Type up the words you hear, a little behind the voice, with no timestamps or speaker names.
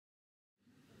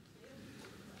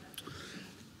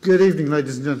Good evening,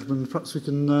 ladies and gentlemen. Perhaps we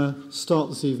can start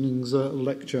this evening's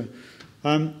lecture.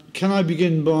 Can I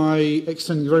begin by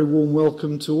extending a very warm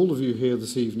welcome to all of you here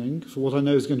this evening for what I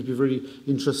know is going to be a very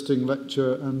interesting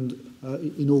lecture and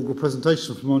inaugural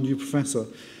presentation from our new professor.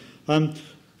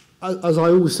 As I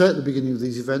always say at the beginning of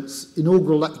these events,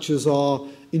 inaugural lectures are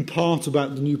in part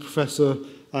about the new professor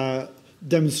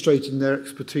demonstrating their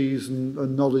expertise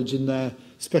and knowledge in their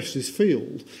specialist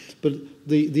field. But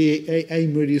the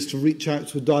aim really is to reach out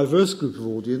to a diverse group of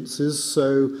audiences,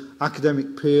 so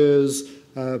academic peers,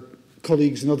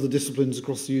 colleagues in other disciplines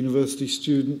across the university,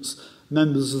 students,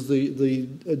 members of the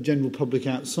general public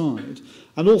outside.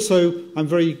 And also, I'm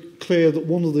very clear that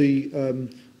one of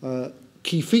the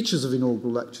key features of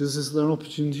inaugural lectures is they're an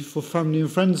opportunity for family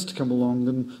and friends to come along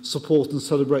and support and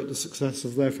celebrate the success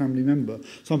of their family member.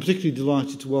 So I'm particularly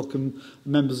delighted to welcome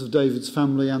members of David's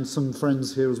family and some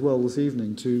friends here as well this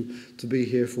evening to be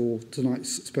here for tonight's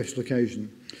special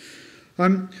occasion.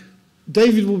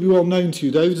 David will be well known to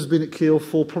you. David has been at Keele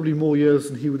for probably more years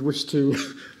than he would wish to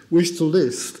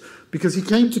list, because he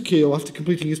came to Keele after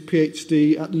completing his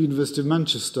PhD at the University of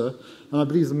Manchester, and I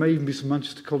believe there may even be some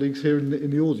Manchester colleagues here in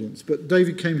the audience. But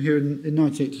David came here in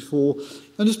 1984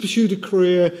 and has pursued a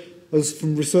career as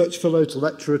from research fellow to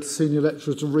lecturer to senior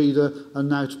lecturer to reader and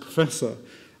now to professor.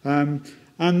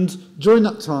 And during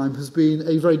that time has been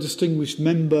a very distinguished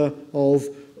member of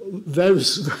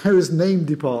various named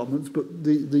departments, but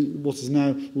what is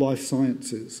now life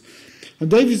sciences. And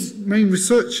David's main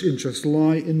research interests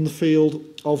lie in the field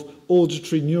of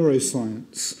auditory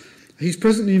neuroscience. He's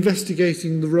presently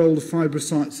investigating the role of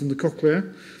fibrocytes in the cochlea,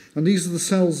 and these are the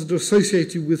cells that are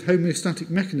associated with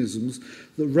homeostatic mechanisms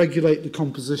that regulate the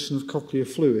composition of cochlear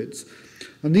fluids.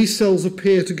 And these cells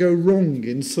appear to go wrong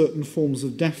in certain forms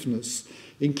of deafness,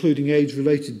 including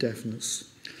age-related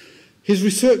deafness. His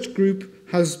research group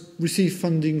has received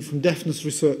funding from Deafness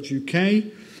Research UK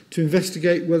to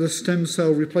investigate whether stem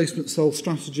cell replacement cell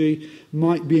strategy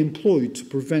might be employed to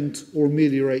prevent or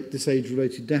ameliorate this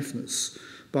age-related deafness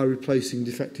by replacing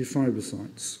defective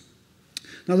fibrocytes.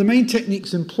 Now, the main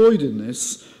techniques employed in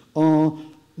this are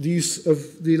the use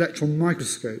of the electron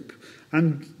microscope,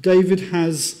 and David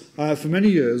has, for many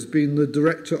years, been the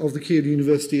director of the Keele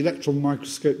University Electron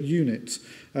Microscope Unit,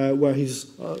 where he's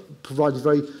provided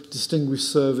very distinguished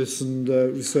service and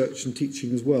research and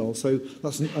teaching as well. So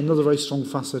that's another very strong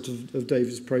facet of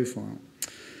David's profile.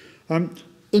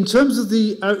 In terms of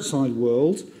the outside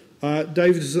world,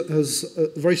 David has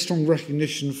a very strong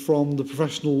recognition from the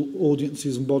professional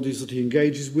audiences and bodies that he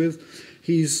engages with.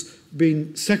 He's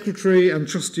been secretary and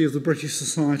trustee of the British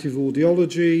Society of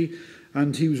Audiology,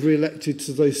 and he was re-elected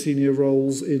to those senior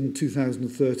roles in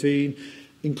 2013,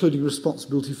 including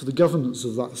responsibility for the governance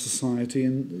of that society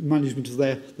and management of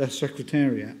their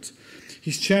secretariat.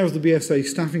 He's chair of the BSA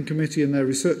Staffing Committee and their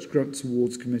Research Grants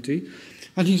Awards Committee,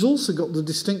 and he's also got the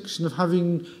distinction of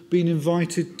having been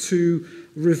invited to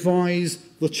revise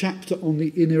the chapter on the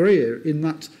inner ear in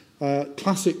that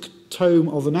classic tome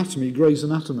of anatomy, Gray's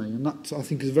Anatomy, and that, I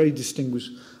think, is a very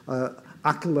distinguished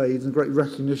accolade and a great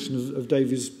recognition of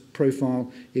David's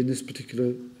profile in this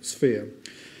particular sphere.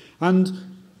 And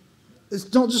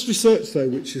it's not just research, though,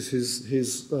 which is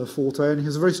his forte, and he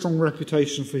has a very strong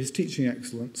reputation for his teaching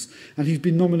excellence, and he's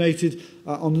been nominated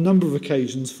on a number of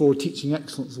occasions for a Teaching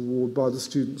Excellence Award by the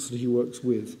students that he works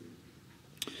with.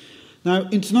 Now,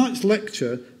 in tonight's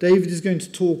lecture, David is going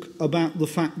to talk about the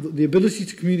fact that the ability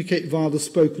to communicate via the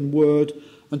spoken word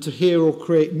and to hear or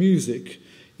create music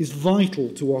is vital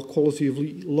to our quality of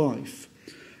life.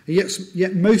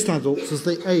 Yet most adults, as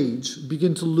they age,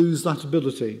 begin to lose that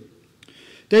ability.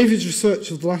 David's research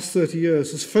of the last 30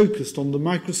 years has focused on the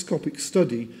microscopic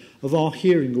study of our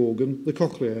hearing organ, the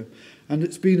cochlea, and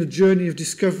it's been a journey of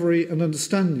discovery and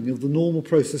understanding of the normal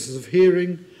processes of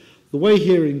hearing, the way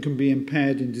hearing can be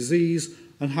impaired in disease,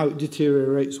 and how it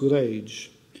deteriorates with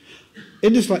age.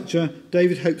 In this lecture,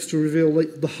 David hopes to reveal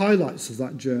the highlights of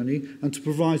that journey and to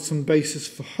provide some basis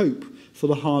for hope for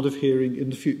the hard of hearing in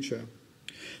the future.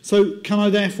 So, can I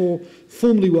therefore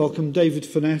formally welcome David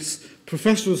Furness,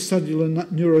 Professor of Cellular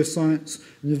Neuroscience,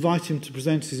 and invite him to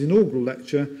present his inaugural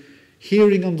lecture,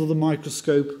 Hearing Under the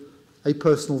Microscope, A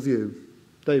Personal View.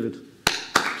 David.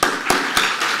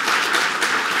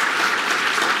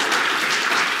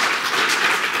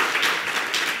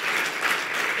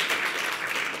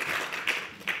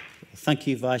 Thank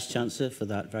you, Vice-Chancellor, for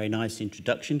that very nice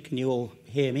introduction. Can you all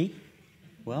hear me?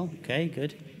 Well, okay,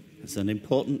 good. It's an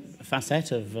important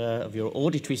facet of your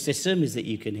auditory system is that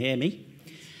you can hear me.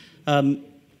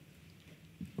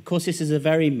 Of course, this is a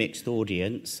very mixed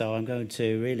audience, so I'm going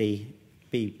to really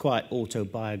be quite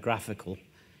autobiographical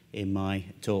in my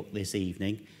talk this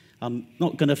evening. I'm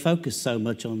not going to focus so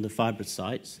much on the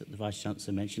fibrocytes that the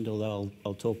Vice-Chancellor mentioned, although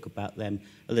I'll talk about them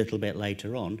a little bit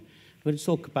later on. I'm going to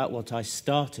talk about what I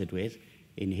started with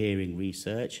in hearing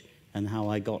research and how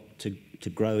I got to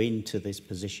grow into this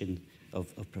position of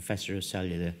Professor of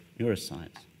Cellular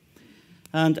Neuroscience.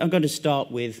 And I'm going to start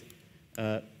with,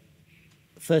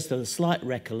 first, a slight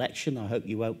recollection. I hope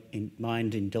you won't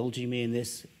mind indulging me in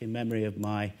this, in memory of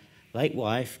my late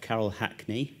wife, Carol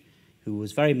Hackney, who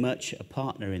was very much a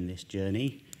partner in this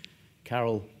journey.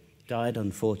 Carol died,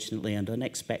 unfortunately and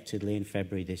unexpectedly, in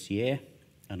February this year,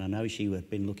 and I know she would have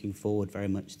been looking forward very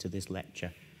much to this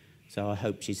lecture, so I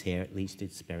hope she's here, at least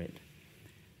in spirit.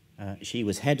 She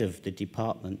was head of the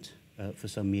department for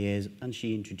some years, and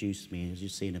she introduced me, as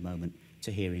you'll see in a moment,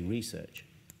 to hearing research.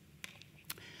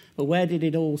 But where did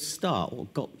it all start?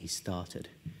 What got me started?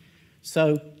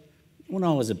 So, when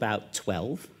I was about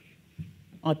 12,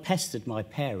 I pestered my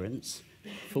parents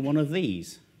for one of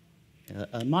these,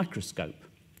 a microscope.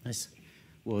 This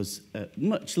was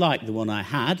much like the one I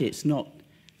had. It's not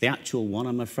the actual one,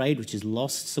 I'm afraid, which is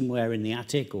lost somewhere in the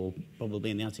attic, or probably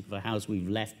in the attic of a house we've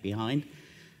left behind.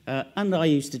 And I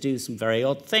used to do some very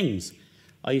odd things.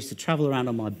 I used to travel around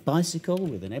on my bicycle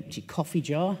with an empty coffee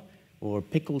jar or a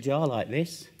pickle jar like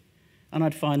this, and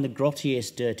I'd find the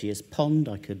grottiest, dirtiest pond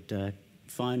I could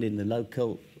find in the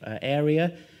local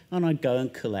area, and I'd go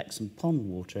and collect some pond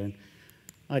water, and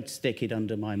I'd stick it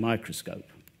under my microscope.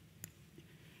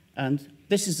 And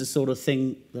this is the sort of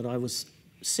thing that I was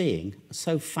seeing,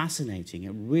 so fascinating.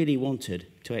 I really wanted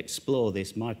to explore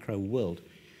this micro world.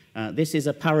 This is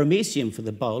a paramecium for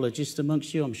the biologist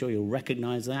amongst you. I'm sure you'll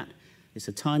recognize that. It's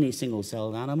a tiny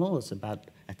single-celled animal. It's about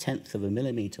 1/10 of a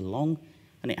millimetre long,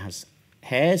 and it has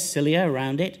hairs, cilia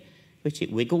around it, which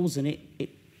it wiggles, and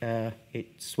it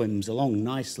swims along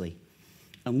nicely.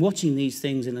 And watching these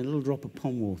things in a little drop of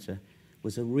pond water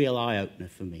was a real eye-opener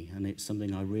for me, and it's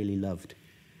something I really loved.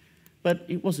 But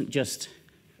it wasn't just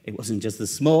the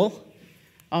small.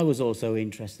 I was also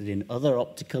interested in other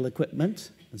optical equipment,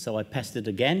 and so I pestered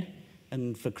again,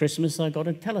 and for Christmas I got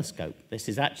a telescope. This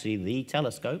is actually the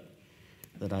telescope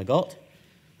that I got,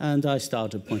 and I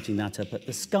started pointing that up at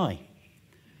the sky.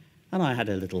 And I had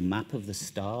a little map of the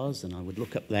stars, and I would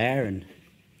look up there and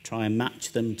try and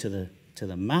match them to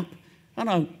the map.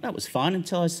 And that was fine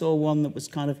until I saw one that was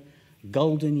kind of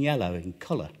golden yellow in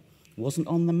colour. It wasn't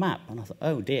on the map, and I thought,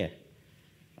 oh dear,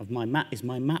 is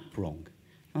my map wrong?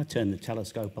 I turned the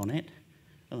telescope on it,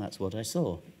 and that's what I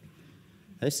saw.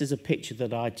 This is a picture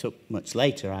that I took much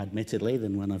later, admittedly,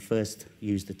 than when I first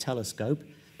used the telescope,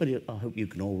 but I hope you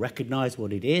can all recognise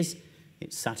what it is.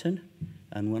 It's Saturn,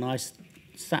 and when I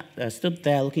stood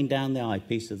there looking down the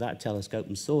eyepiece of that telescope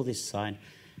and saw this sight,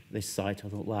 I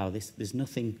thought, wow, there's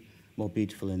nothing more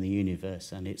beautiful in the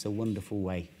universe, and it's a wonderful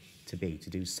way to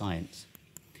do science.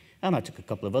 And I took a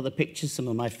couple of other pictures. Some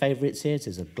of my favourites here.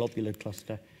 There's a globular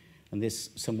cluster, and this,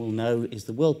 some will know, is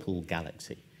the Whirlpool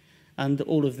galaxy. And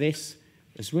all of this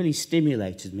has really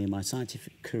stimulated me in my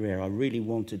scientific career. I really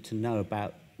wanted to know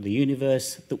about the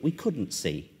universe that we couldn't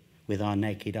see with our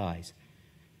naked eyes.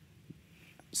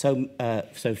 So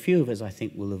few of us, I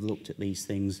think, will have looked at these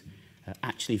things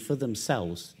actually for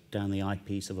themselves down the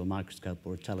eyepiece of a microscope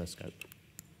or a telescope.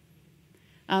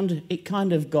 And it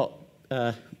kind of got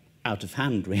out of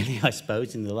hand, really, I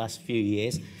suppose, in the last few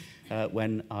years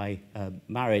when I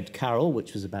married Carol,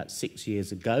 which was about 6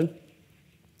 years ago.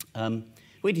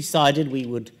 We decided we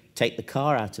would take the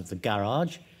car out of the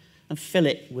garage and fill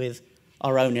it with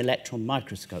our own electron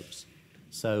microscopes.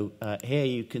 So here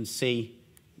you can see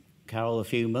Carol a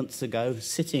few months ago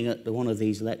sitting at one of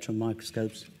these electron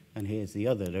microscopes, and here's the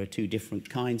other. There are two different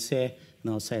kinds here,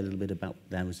 and I'll say a little bit about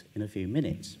those in a few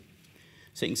minutes.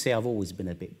 So you can see I've always been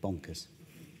a bit bonkers.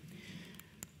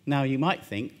 Now, you might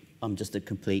think I'm just a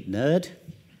complete nerd,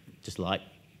 just like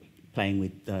playing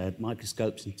with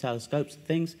microscopes and telescopes and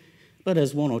things, but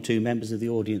as one or two members of the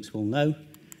audience will know,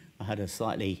 I had a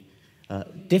slightly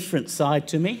different side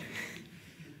to me.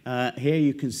 Here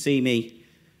you can see me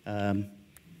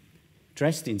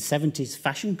dressed in 70s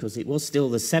fashion, because it was still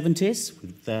the 70s,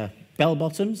 with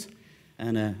bell-bottoms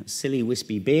and a silly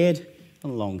wispy beard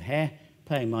and long hair,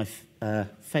 playing my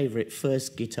favourite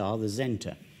first guitar, the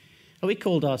Zenta. And we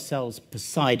called ourselves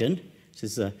Poseidon, which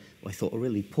is, I thought, a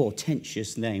really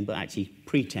portentous name, but actually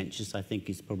pretentious, I think,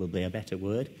 is probably a better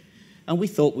word. And we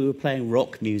thought we were playing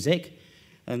rock music,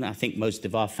 and I think most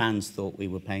of our fans thought we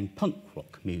were playing punk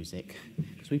rock music,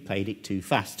 because we played it too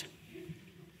fast.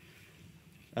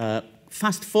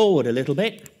 Fast forward a little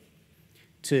bit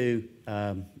to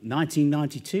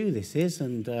 1992, this is,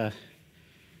 and the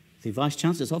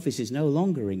Vice-Chancellor's office is no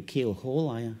longer in Keele Hall,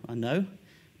 I know,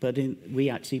 but we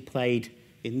actually played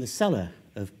in the cellar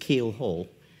of Keele Hall,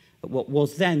 at what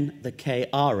was then the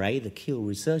KRA, the Keele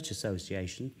Research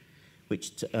Association,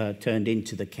 which turned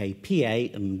into the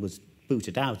KPA and was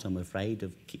booted out, I'm afraid,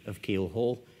 of Keele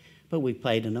Hall. But we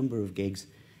played a number of gigs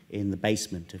in the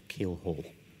basement of Keele Hall.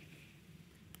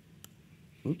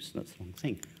 Oops, that's the wrong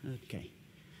thing. Okay.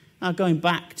 Now, going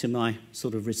back to my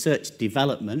sort of research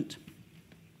development,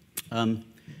 I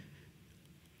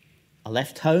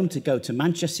left home to go to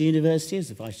Manchester University, as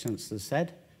the Vice-Chancellor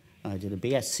said. I did a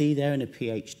BSc there and a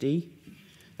PhD.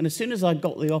 And as soon as I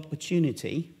got the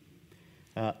opportunity,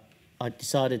 I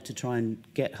decided to try and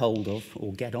get hold of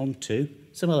or get onto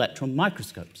some electron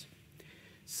microscopes.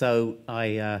 So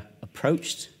I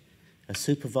approached a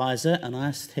supervisor and I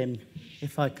asked him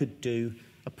if I could do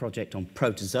a project on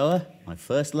protozoa, my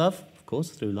first love, of course,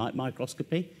 through light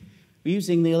microscopy,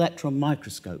 using the electron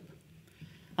microscope.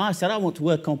 I said, I want to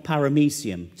work on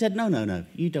paramecium. He said, no,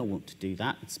 you don't want to do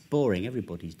that. It's boring.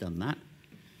 Everybody's done that.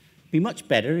 It'd be much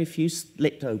better if you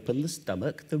slit open the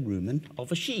stomach, the rumen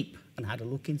of a sheep, and had a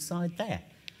look inside there.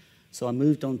 So I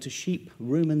moved on to sheep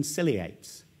rumen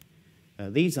ciliates.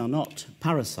 These are not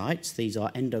parasites. These are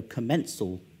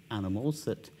endocommensal animals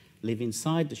that live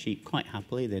inside the sheep quite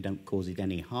happily. They don't cause it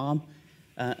any harm,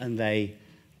 and they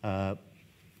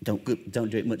don't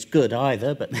do it much good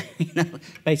either, but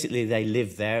basically they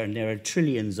live there, and there are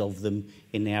trillions of them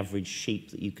in the average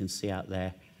sheep that you can see out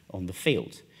there on the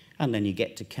field. And then you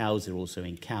get to cows, they're also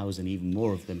in cows, and even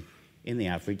more of them in the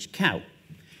average cow.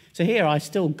 So here I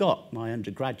still got my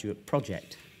undergraduate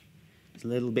project. It's a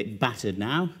little bit battered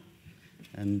now,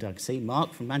 and I can see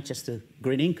Mark from Manchester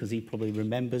grinning because he probably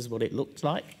remembers what it looked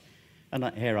like. And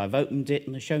here I've opened it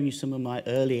and I've shown you some of my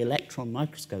early electron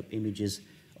microscope images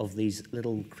of these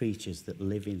little creatures that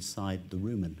live inside the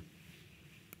rumen.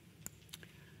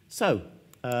 So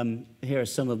here are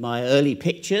some of my early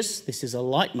pictures. This is a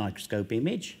light microscope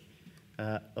image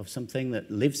of something that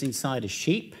lives inside a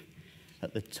sheep.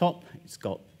 At the top, it's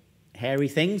got hairy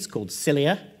things called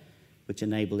cilia, which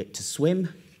enable it to swim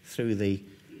through the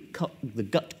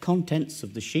gut contents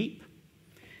of the sheep.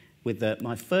 With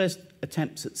my first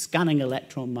attempts at scanning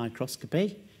electron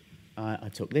microscopy, I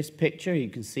took this picture. You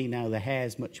can see now the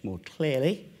hairs much more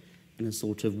clearly in a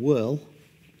sort of whirl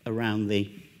around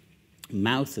the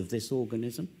mouth of this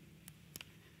organism.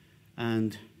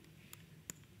 And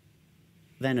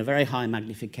then a very high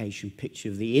magnification picture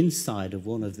of the inside of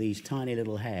one of these tiny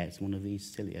little hairs, one of these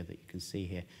cilia that you can see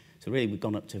here. So really we've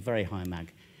gone up to very high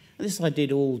mag. And this I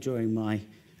did all during my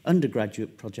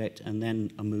undergraduate project, and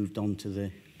then I moved on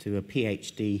to a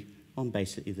PhD on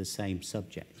basically the same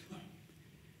subject.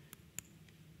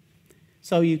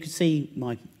 So you can see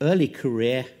my early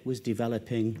career was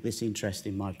developing this interest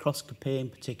in microscopy in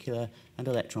particular, and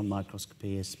electron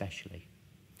microscopy especially.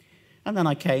 And then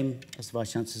I came, as the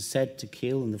Vice-Chancellor said, to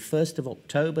Keele on the 1st of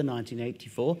October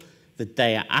 1984, the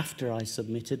day after I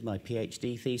submitted my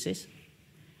PhD thesis.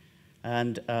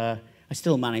 And I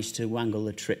still managed to wangle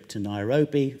a trip to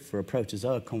Nairobi for a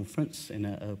protozoa conference in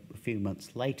a few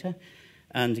months later.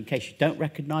 And in case you don't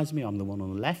recognise me, I'm the one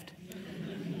on the left.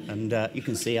 And you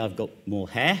can see I've got more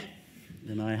hair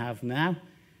than I have now,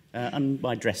 and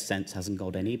my dress sense hasn't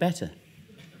got any better.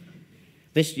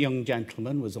 This young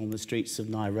gentleman was on the streets of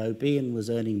Nairobi and was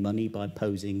earning money by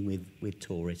posing with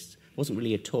tourists. I wasn't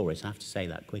really a tourist, I have to say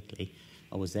that quickly.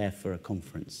 I was there for a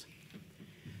conference.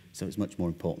 So it's much more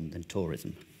important than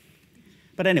tourism.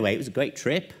 But anyway, it was a great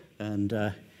trip, and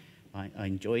I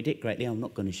enjoyed it greatly. I'm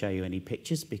not going to show you any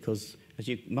pictures because, as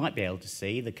you might be able to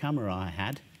see, the camera I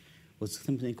had was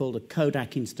something called a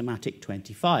Kodak Instamatic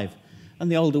 25.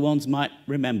 And the older ones might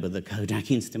remember the Kodak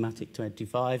Instamatic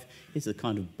 25. It's the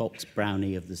kind of box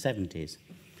brownie of the 70s.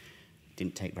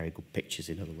 Didn't take very good pictures,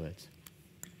 in other words.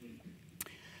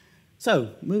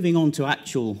 So, moving on to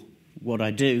actual what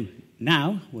I do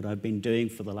now, what I've been doing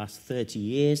for the last 30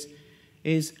 years,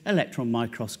 is electron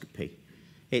microscopy.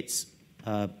 It's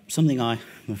something I'm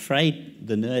afraid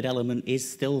the nerd element is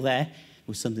still there. It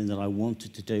was something that I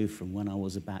wanted to do from when I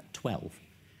was about 12,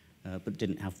 but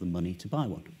didn't have the money to buy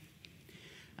one.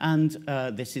 And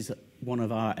this is one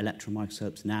of our electron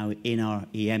microscopes now in our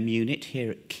EM unit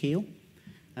here at Keele,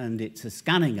 and it's a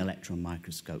scanning electron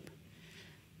microscope.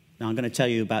 Now I'm going to tell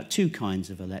you about two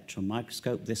kinds of electron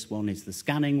microscope. This one is the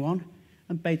scanning one,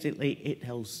 and basically it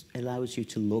allows you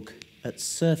to look at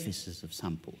surfaces of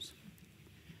samples.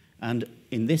 And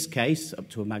in this case, up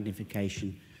to a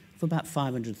magnification of about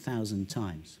 500,000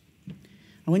 times. And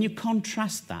when you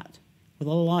contrast that with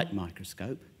a light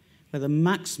microscope, where the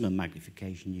maximum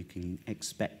magnification you can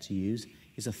expect to use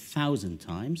is 1,000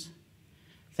 times,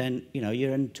 then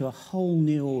you're into a whole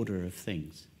new order of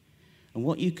things. And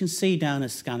what you can see down a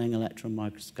scanning electron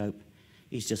microscope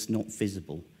is just not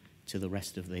visible to the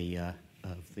rest of the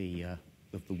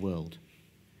world.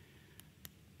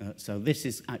 So this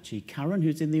is actually Karen,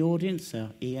 who's in the audience,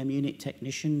 our EM unit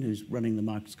technician who's running the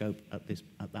microscope at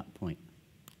that point.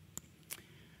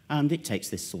 And it takes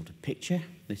this sort of picture.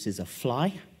 This is a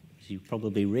fly, as you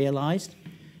probably realized.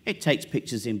 It takes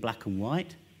pictures in black and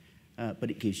white,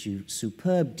 but it gives you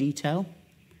superb detail.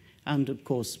 And of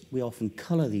course, we often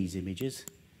color these images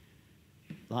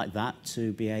like that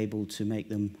to be able to make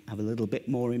them have a little bit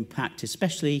more impact,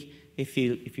 especially if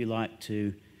you like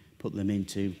to put them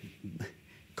into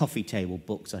coffee table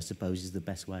books, I suppose is the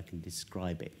best way I can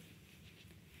describe it.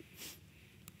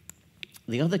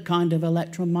 The other kind of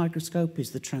electron microscope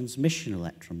is the transmission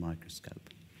electron microscope.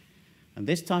 And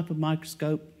this type of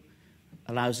microscope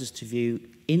allows us to view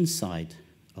inside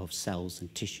of cells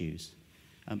and tissues,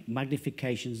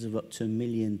 magnifications of up to 1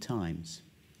 million times.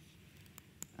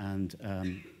 And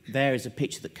there is a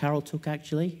picture that Carol took,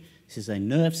 actually. This is a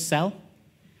nerve cell.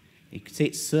 You can see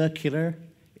it's circular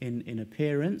in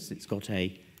appearance. It's got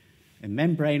a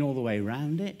membrane all the way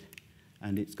around it,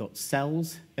 and it's got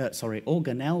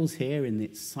organelles here in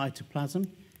its cytoplasm,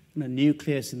 and a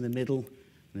nucleus in the middle,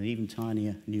 and an even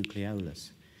tinier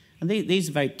nucleolus. And these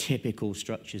are very typical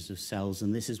structures of cells,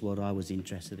 and this is what I was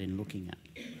interested in looking at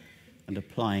and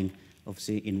applying,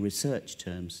 obviously, in research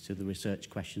terms to the research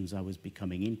questions I was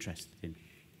becoming interested in.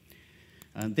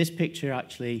 And this picture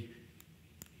actually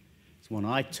is one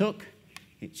I took.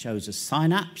 It shows a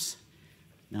synapse.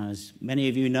 Now, as many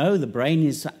of you know, the brain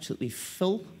is absolutely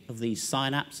full of these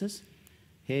synapses.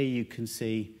 Here you can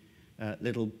see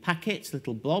little packets,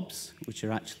 little blobs, which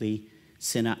are actually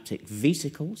synaptic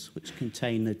vesicles, which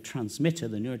contain the transmitter,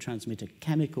 the neurotransmitter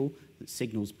chemical that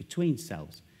signals between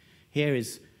cells. Here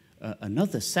is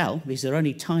another cell. These are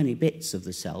only tiny bits of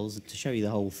the cells. To show you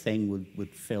the whole thing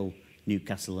would fill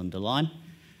Newcastle under Lyme,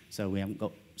 so we haven't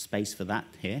got space for that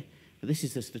here. But this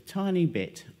is just a tiny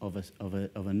bit of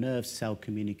a nerve cell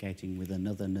communicating with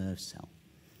another nerve cell.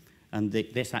 And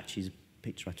this actually is a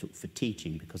picture I took for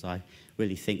teaching, because I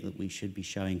really think that we should be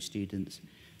showing students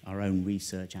our own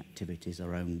research activities,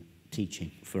 our own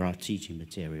teaching, for our teaching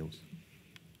materials.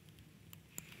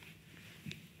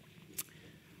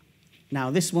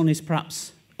 Now, this one is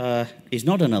perhaps is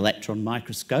not an electron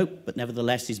microscope, but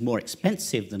nevertheless is more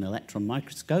expensive than electron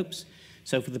microscopes.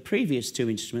 So for the previous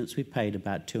two instruments, we paid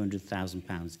about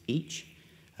 £200,000 each,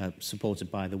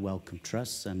 supported by the Wellcome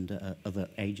Trusts and other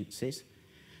agencies.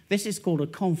 This is called a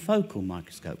confocal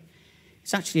microscope.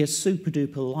 It's actually a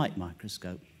super-duper light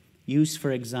microscope used for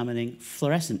examining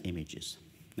fluorescent images.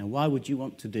 Now, why would you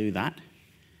want to do that?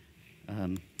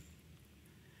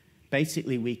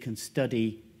 Basically, we can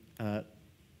study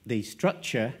the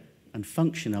structure and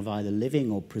function of either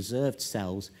living or preserved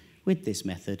cells with this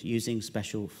method using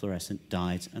special fluorescent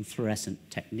dyes and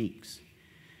fluorescent techniques.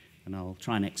 And I'll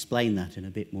try and explain that in a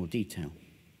bit more detail.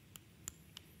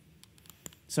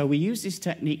 So we use this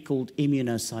technique called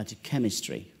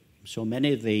immunocytochemistry. I'm sure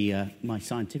many of my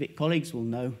scientific colleagues will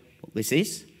know what this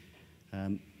is.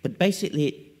 But basically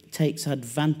it takes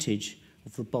advantage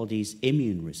of the body's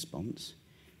immune response,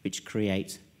 which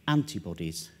creates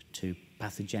antibodies to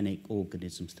pathogenic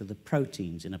organisms, to the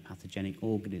proteins in a pathogenic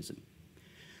organism.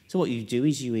 So what you do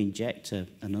is you inject an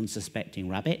unsuspecting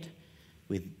rabbit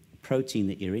with a protein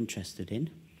that you're interested in,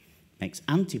 makes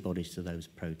antibodies to those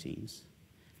proteins.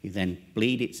 You then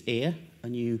bleed its ear,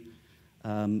 and you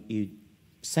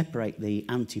separate the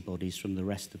antibodies from the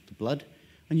rest of the blood,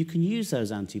 and you can use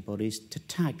those antibodies to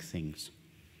tag things.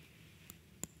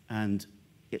 And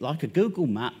like a Google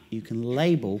map, you can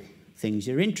label things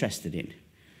you're interested in.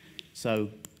 So,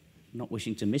 not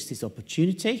wishing to miss this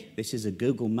opportunity, this is a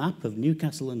Google map of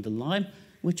Newcastle under Lyme,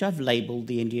 which I've labelled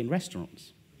the Indian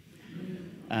restaurants.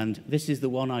 And this is the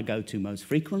one I go to most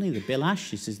frequently, the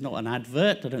Bilash. This is not an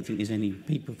advert. I don't think there's any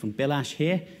people from Bilash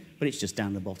here, but it's just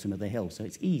down the bottom of the hill, so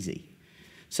it's easy.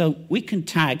 So we can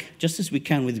tag, just as we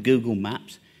can with Google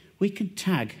Maps, we can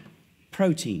tag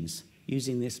proteins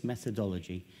using this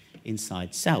methodology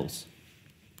inside cells.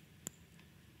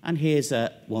 And here's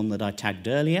one that I tagged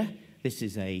earlier. This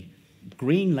is a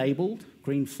green labeled,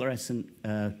 green fluorescent,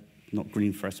 not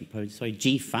green fluorescent protein, sorry,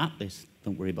 GFAP.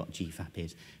 Don't worry about what GFAP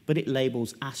is. But it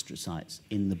labels astrocytes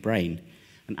in the brain.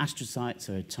 And astrocytes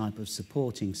are a type of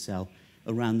supporting cell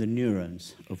around the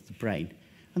neurons of the brain.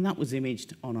 And that was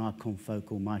imaged on our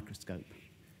confocal microscope.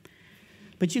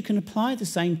 But you can apply the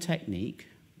same technique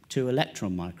to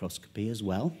electron microscopy as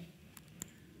well.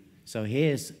 So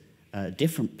here's a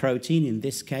different protein, in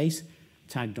this case,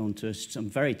 tagged onto some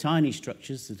very tiny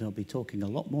structures that I'll be talking a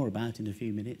lot more about in a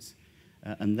few minutes.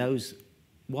 And those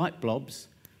white blobs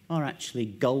are actually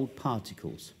gold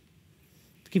particles.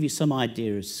 To give you some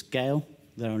idea of scale,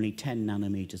 they're only 10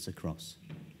 nanometers across.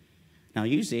 Now,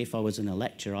 usually if I was in a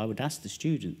lecture, I would ask the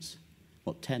students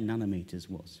what 10 nanometers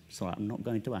was. So I'm not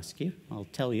going to ask you. I'll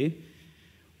tell you.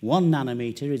 1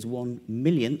 nanometer is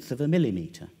 1/1,000,000th of a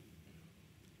millimeter.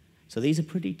 So these are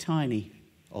pretty tiny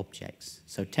objects.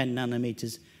 So 10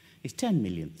 nanometers is 10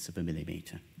 millionths of a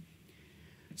millimeter.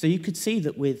 So you could see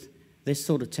that with this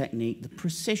sort of technique, the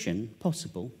precision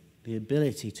possible, the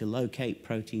ability to locate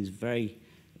proteins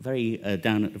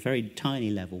down at a very tiny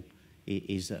level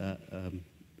is an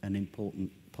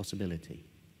important possibility.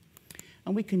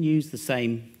 And we can use the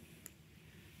same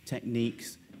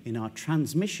techniques in our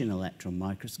transmission electron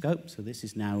microscope. So this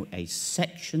is now a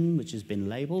section which has been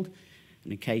labeled.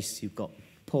 And in case you've got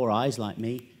poor eyes like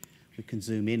me, we can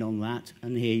zoom in on that.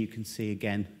 And here you can see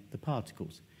again the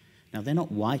particles. Now they're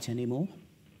not white anymore.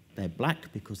 They're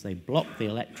black because they block the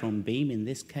electron beam in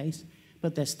this case,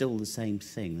 but they're still the same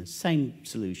thing, the same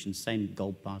solution, same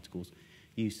gold particles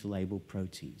used to label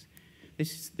proteins.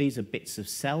 These are bits of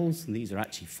cells, and these are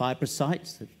actually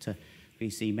fibrocytes that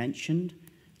VC mentioned,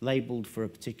 labeled for a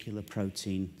particular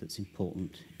protein that's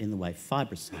important in the way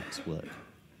fibrocytes work.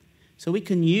 So we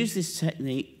can use this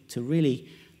technique to really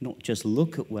not just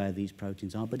look at where these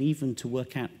proteins are, but even to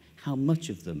work out how much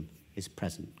of them is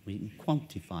present. We can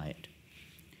quantify it.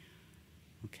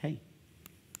 Okay.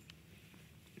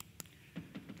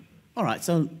 All right,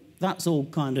 so that's all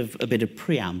kind of a bit of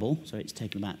preamble. So it's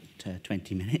taken about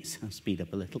 20 minutes. I'll speed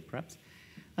up a little, perhaps.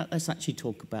 Let's actually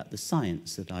talk about the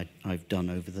science that I've done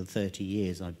over the 30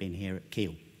 years I've been here at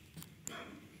Keele.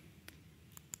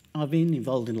 I've been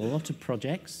involved in a lot of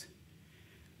projects.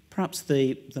 Perhaps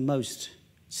the most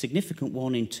significant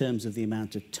one in terms of the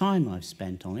amount of time I've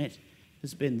spent on it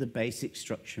has been the basic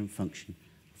structure and function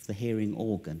of the hearing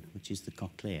organ, which is the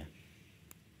cochlea.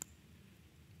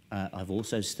 I've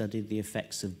also studied the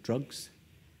effects of drugs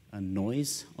and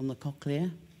noise on the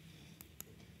cochlea.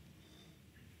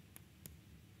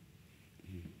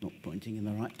 Not pointing in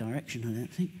the right direction, I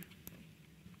don't think.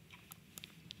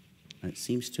 It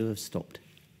seems to have stopped.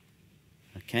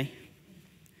 Okay.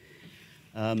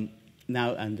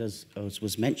 Now, and as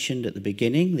was mentioned at the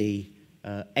beginning, the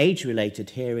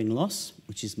age-related hearing loss,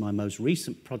 which is my most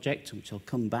recent project, which I'll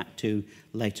come back to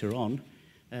later on,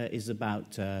 is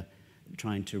about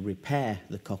trying to repair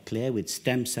the cochlea with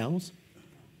stem cells.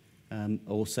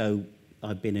 Also,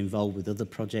 I've been involved with other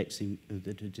projects to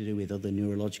do with other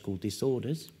neurological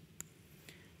disorders.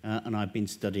 And I've been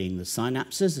studying the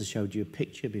synapses. I showed you a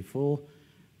picture before.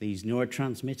 These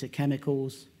neurotransmitter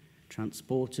chemicals,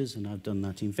 transporters, and I've done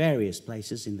that in various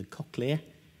places in the cochlea,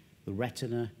 the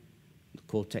retina, the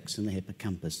cortex, and the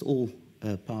hippocampus, all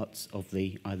parts of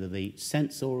either the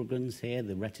sense organs here,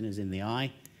 the retina's in the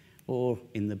eye, or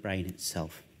in the brain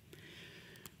itself.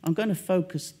 I'm going to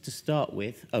focus to start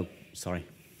with, sorry,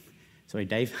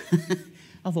 Dave.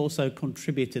 I've also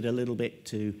contributed a little bit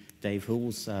to Dave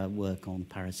Hull's work on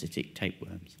parasitic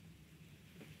tapeworms.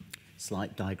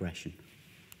 Slight digression.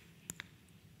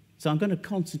 So I'm going to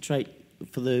concentrate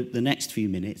for the next few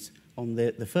minutes on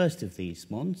the first of these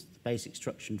ones, the basic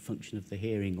structure and function of the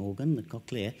hearing organ, the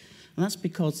cochlea, and that's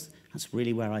because that's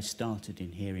really where I started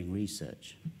in hearing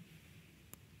research.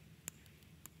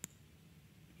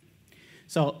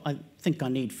 So I think I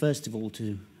need, first of all,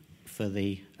 for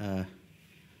the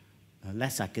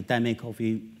less academic of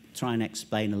you, try and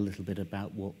explain a little bit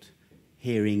about what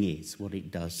hearing is, what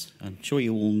it does. I'm sure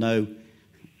you all know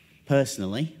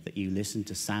personally that you listen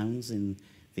to sounds in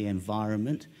the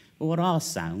environment, but what are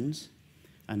sounds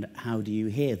and how do you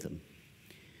hear them?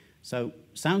 So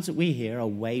sounds that we hear are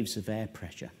waves of air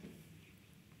pressure.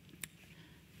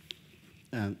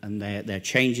 And they're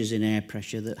changes in air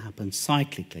pressure that happen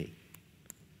cyclically.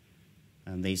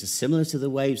 And these are similar to the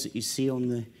waves that you see on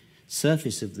the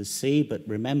surface of the sea, but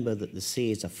remember that the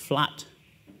sea is a flat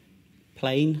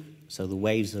plane, so the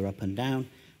waves are up and down,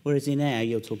 whereas in air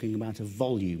you're talking about a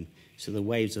volume, so the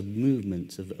waves are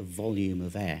movements of a volume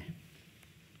of air.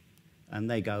 And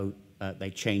they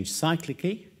change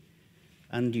cyclically,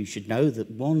 and you should know that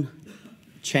one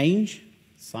change,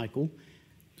 cycle,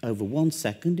 over 1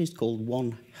 second is called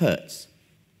 1 hertz.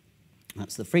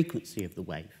 That's the frequency of the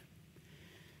wave.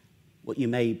 What you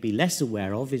may be less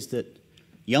aware of is that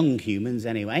young humans,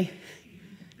 anyway,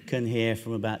 can hear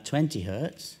from about 20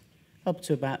 hertz up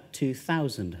to about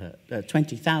 20,000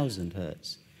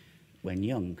 hertz when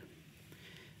young.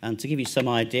 And to give you some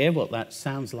idea what that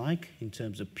sounds like in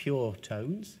terms of pure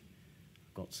tones,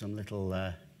 I've got some little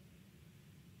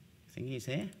thingies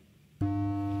here. So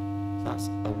that's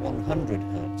a 100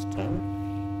 hertz tone.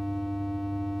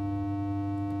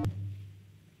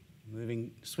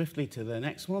 swiftly to the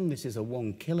next one. This is a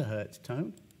 1 kilohertz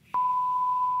tone.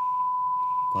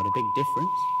 Quite a big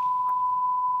difference.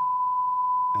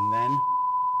 And then,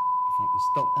 if I can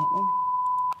stop that one,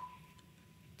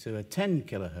 to a 10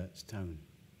 kilohertz tone.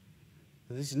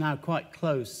 So this is now quite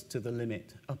close to the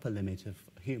limit, upper limit of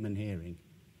human hearing.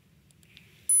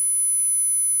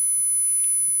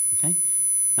 Okay?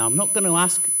 Now, I'm not going to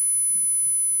ask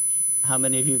how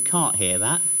many of you can't hear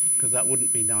that, because that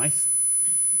wouldn't be nice.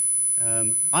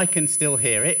 I can still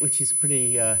hear it, which is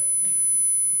pretty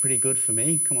good for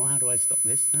me. Come on, how do I stop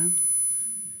this now?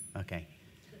 Okay.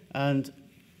 And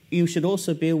you should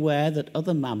also be aware that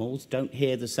other mammals don't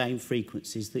hear the same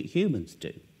frequencies that humans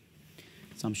do.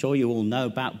 So I'm sure you all know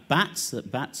about bats,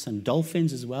 that bats and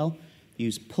dolphins as well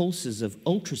use pulses of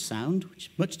ultrasound, which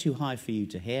is much too high for you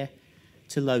to hear,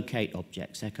 to locate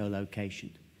objects,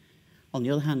 echolocation. On the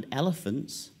other hand,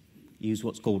 elephants use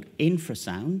what's called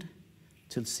infrasound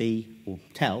to see or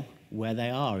tell where they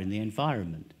are in the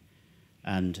environment.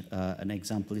 And an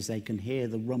example is they can hear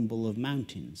the rumble of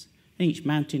mountains. And each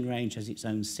mountain range has its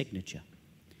own signature.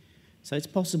 So it's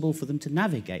possible for them to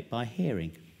navigate by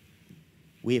hearing.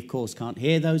 We, of course, can't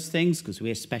hear those things because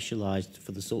we're specialised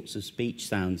for the sorts of speech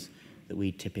sounds that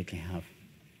we typically have.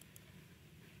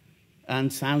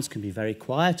 And sounds can be very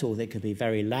quiet or they can be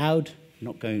very loud.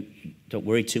 Don't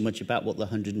worry too much about what the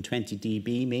 120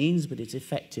 dB means, but it's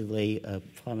effectively a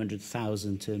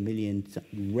 500,000 to a million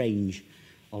range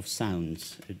of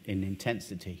sounds in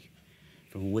intensity,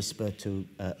 from a whisper to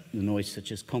a noise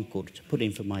such as Concorde, to put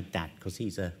in for my dad, because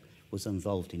he was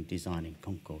involved in designing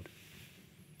Concorde.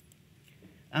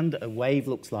 And a wave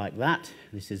looks like that.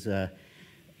 This is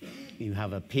you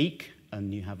have a peak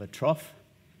and you have a trough,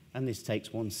 and this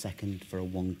takes 1 second for a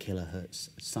 1 kilohertz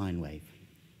sine wave.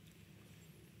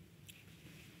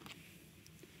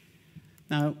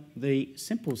 Now, the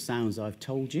simple sounds I've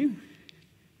told you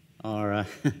are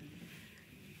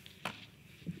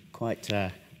quite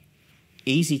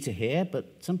easy to hear, but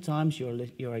sometimes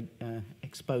you're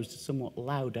exposed to somewhat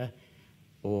louder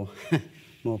or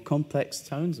more complex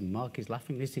tones. And Mark is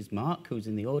laughing. This is Mark, who's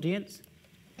in the audience.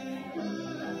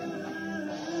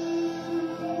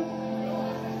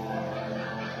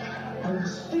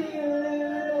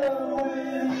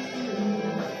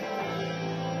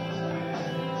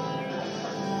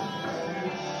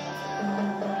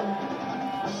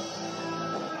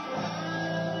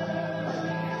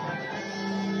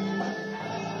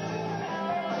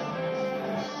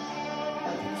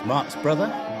 Mark's brother.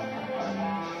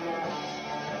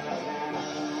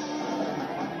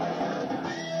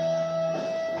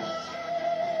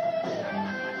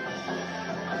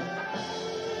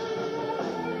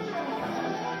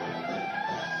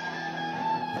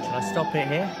 Shall I stop it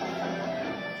here?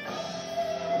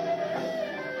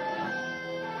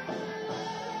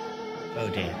 Oh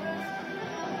dear.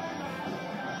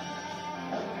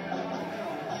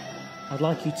 I'd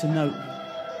like you to note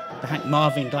the Hank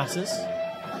Marvin glasses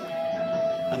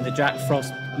and the Jack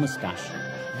Frost moustache.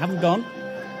 You haven't gone.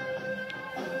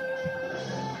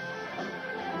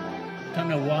 Don't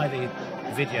know why the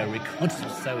video recorders are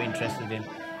so interested in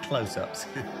close-ups.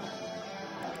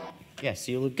 Yes,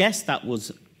 you'll have guessed that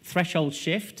was Threshold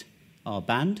Shift, our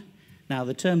band. Now,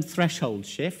 the term threshold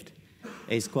shift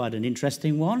is quite an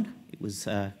interesting one. It was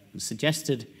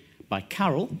suggested by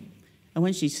Carol, and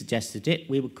when she suggested it,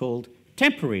 we were called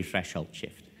temporary threshold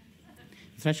shift.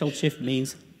 Threshold shift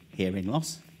means hearing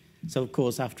loss. So, of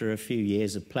course, after a few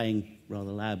years of playing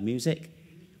rather loud music,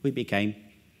 we became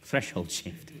threshold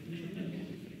shift.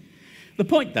 The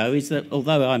point, though, is that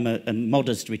although I'm a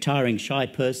modest, retiring, shy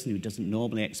person who doesn't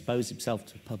normally expose himself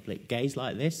to public gaze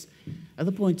like this,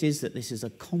 the point is that this is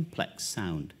a complex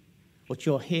sound. What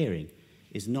you're hearing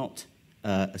is not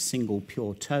a single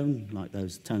pure tone, like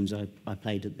those tones I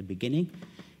played at the beginning.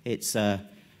 It's a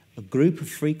group of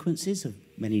frequencies, of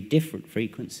many different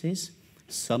frequencies.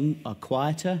 Some are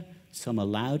quieter, some are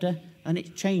louder, and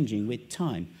it's changing with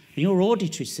time. And your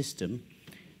auditory system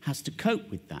has to cope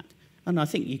with that. And I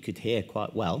think you could hear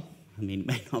quite well. I mean, it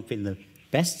may not have been the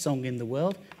best song in the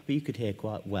world, but you could hear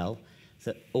quite well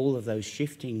that all of those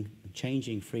shifting,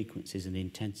 changing frequencies and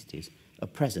intensities are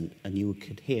present, and you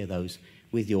could hear those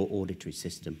with your auditory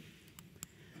system.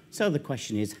 So the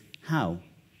question is, how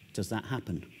does that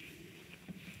happen?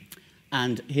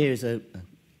 And here's a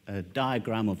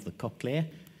diagram of the cochlea.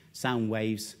 Sound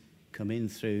waves come in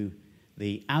through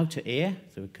the outer ear,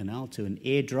 through a canal to an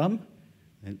eardrum.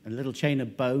 A little chain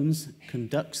of bones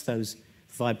conducts those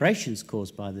vibrations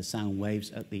caused by the sound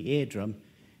waves at the eardrum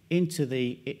into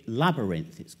the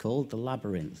labyrinth. It's called the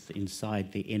labyrinth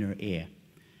inside the inner ear.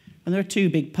 And there are two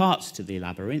big parts to the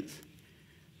labyrinth.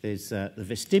 There's the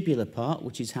vestibular part,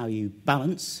 which is how you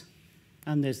balance,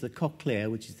 and there's the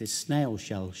cochlear, which is this snail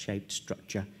shell-shaped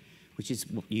structure, which is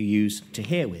what you use to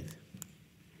hear with.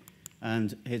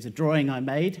 And here's a drawing I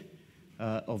made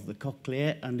of the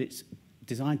cochlear, and it's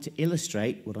designed to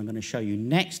illustrate what I'm going to show you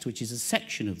next, which is a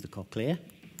section of the cochlear.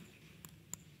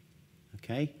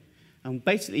 Okay, and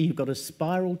basically you've got a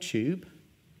spiral tube,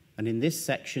 and in this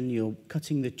section you're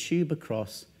cutting the tube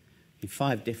across in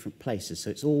 5 different places, so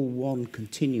it's all one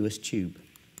continuous tube.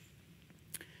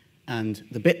 And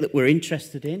the bit that we're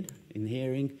interested in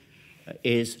hearing,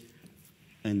 is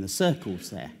in the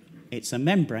circles there. It's a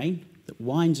membrane that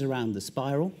winds around the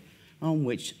spiral, on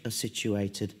which is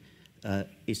situated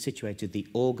the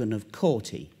organ of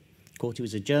Corti. Corti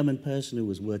was a German person who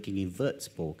was working in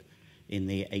Würzburg in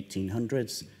the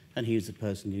 1800s, and he was the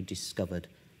person who discovered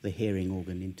the hearing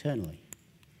organ internally.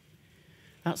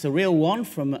 That's a real one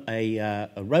from a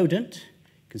rodent.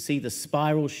 You can see the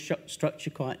spiral structure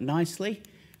quite nicely,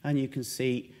 and you can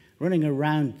see running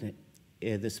around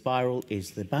the spiral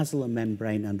is the basilar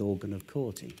membrane and organ of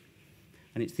Corti.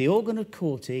 And it's the organ of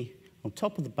Corti on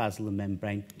top of the basilar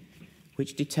membrane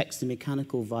which detects the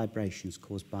mechanical vibrations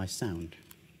caused by sound.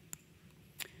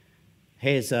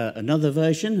 Here's another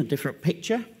version, a different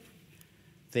picture.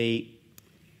 The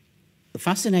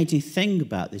fascinating thing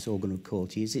about this organ of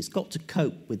Corti is it's got to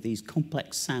cope with these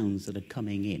complex sounds that are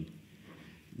coming in,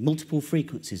 multiple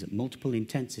frequencies at multiple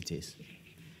intensities.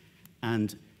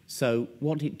 And so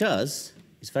what it does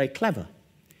is very clever.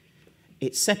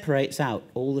 It separates out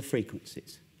all the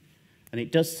frequencies, and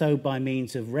it does so by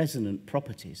means of resonant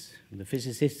properties. The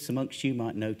physicists amongst you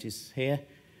might notice here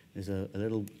there's a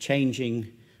little changing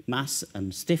mass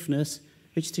and stiffness,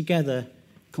 which together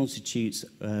constitutes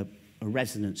a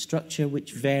resonant structure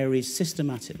which varies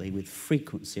systematically with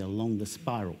frequency along the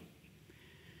spiral.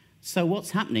 So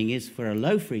what's happening is for a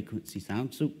low frequency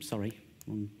sound,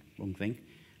 wrong thing.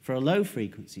 For a low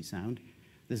frequency sound,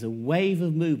 there's a wave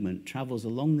of movement travels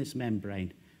along this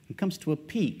membrane and comes to a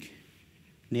peak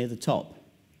near the top.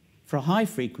 For a high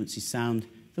frequency sound,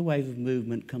 the wave of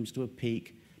movement comes to a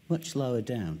peak much lower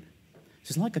down. So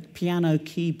it's like a piano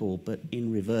keyboard, but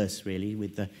in reverse, really,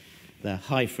 with the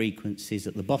high frequencies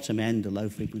at the bottom end, the low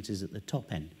frequencies at the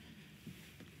top end.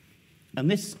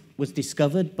 And this was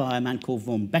discovered by a man called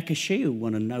von Beckersche, who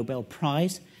won a Nobel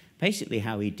Prize. Basically,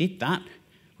 how he did that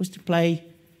was to play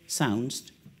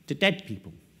sounds to dead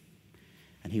people.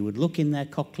 And he would look in their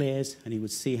cochlears and he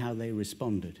would see how they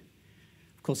responded.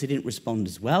 Of course, he didn't respond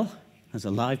as well as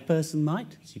a live person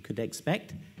might, as you could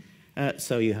expect.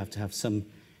 So you have to have some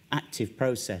active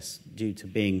process due to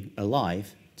being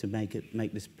alive to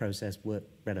make this process work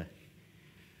better.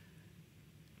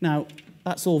 Now,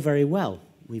 that's all very well.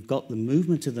 We've got the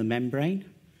movement of the membrane,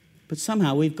 but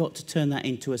somehow we've got to turn that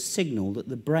into a signal that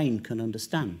the brain can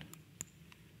understand.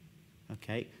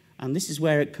 Okay, and this is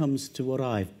where it comes to what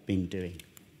I've been doing.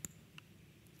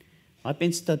 I've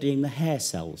been studying the hair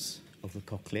cells of the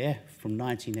cochlear from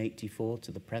 1984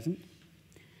 to the present.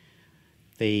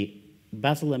 The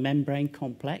basilar membrane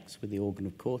complex with the organ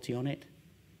of Corti on it.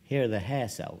 Here are the hair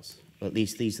cells, or at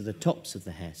least these are the tops of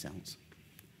the hair cells.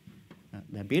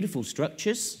 They're beautiful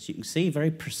structures, as you can see, very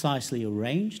precisely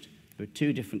arranged. There are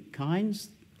 2 different kinds.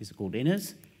 These are called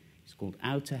inners. It's called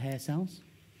outer hair cells.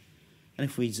 And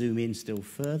if we zoom in still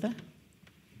further,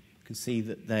 you can see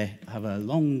that they have a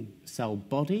long cell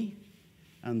body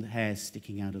and the hairs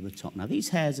sticking out of the top. Now, these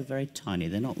hairs are very tiny.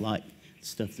 They're not like the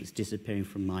stuff that's disappearing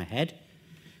from my head.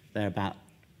 They're about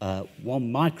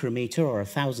 1 micrometer or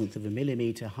 1,000th of a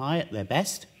millimeter high at their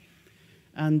best.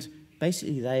 And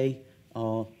basically, they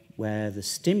are where the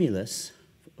stimulus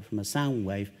from a sound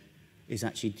wave is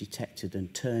actually detected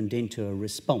and turned into a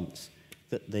response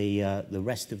that the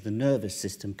rest of the nervous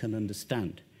system can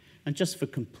understand. And just for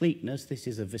completeness, this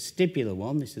is a vestibular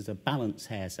one. This is a balance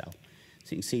hair cell.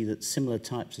 So you can see that similar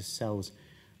types of cells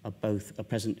are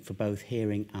present for both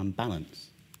hearing and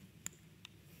balance.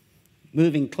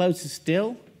 Moving closer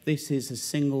still, this is a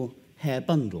single hair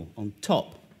bundle on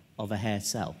top of a hair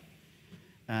cell.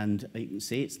 And you can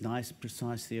see it's nice,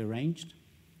 precisely arranged.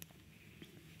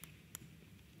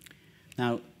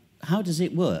 Now, how does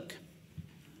it work?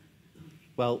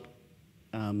 Well,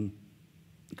 I'm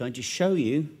going to show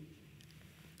you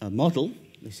a model.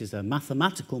 This is a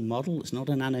mathematical model. It's not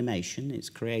an animation. It's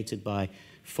created by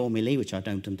formulae, which I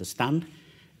don't understand,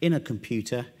 in a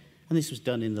computer. And this was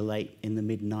done in the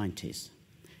mid-90s.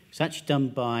 It's actually done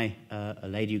by a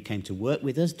lady who came to work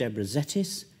with us, Deborah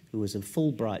Zettis, who was a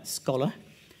Fulbright scholar.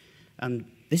 And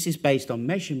this is based on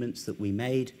measurements that we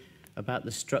made about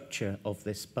the structure of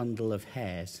this bundle of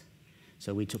hairs.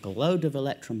 So we took a load of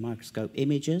electron microscope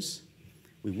images.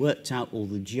 We worked out all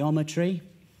the geometry,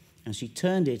 and she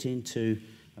turned it into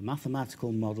a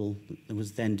mathematical model that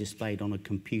was then displayed on a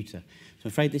computer. So I'm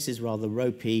afraid this is rather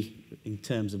ropey in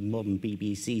terms of modern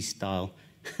BBC-style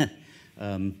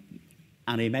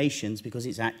animations, because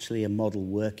it's actually a model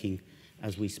working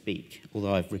as we speak,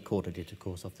 although I've recorded it, of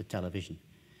course, off the television.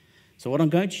 So what I'm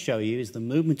going to show you is the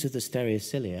movement of the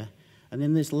stereocilia, and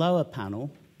in this lower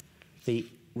panel, the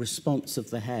response of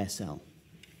the hair cell.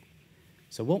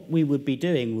 So what we would be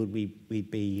doing would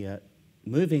we'd be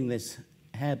moving this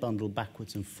hair bundle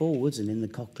backwards and forwards, and in the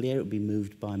cochlea it would be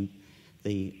moved by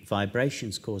the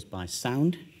vibrations caused by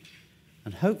sound,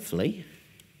 and hopefully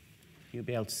you'll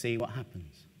be able to see what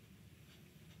happens.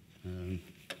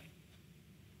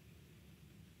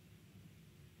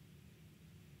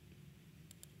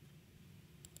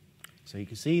 So you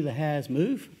can see the hairs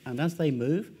move, and as they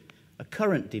move, a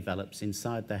current develops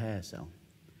inside the hair cell.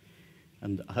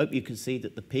 And I hope you can see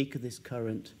that the peak of this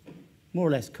current more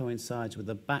or less coincides with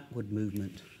the backward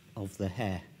movement of the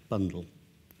hair bundle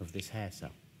of this hair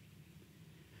cell.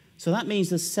 So that means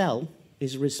the cell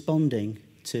is responding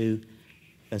to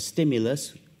a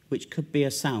stimulus, which could be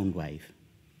a sound wave.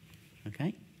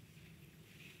 Okay?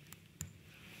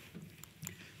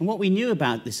 And what we knew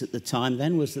about this at the time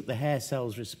then was that the hair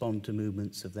cells respond to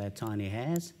movements of their tiny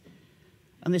hairs,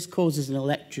 and this causes an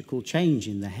electrical change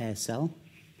in the hair cell,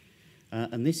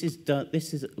 and this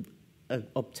is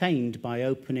obtained by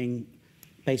opening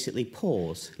basically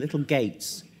pores, little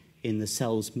gates in the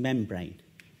cell's membrane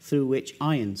through which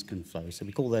ions can flow. So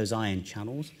we call those ion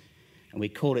channels, and we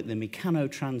call it the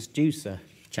mechanotransducer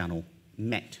channel,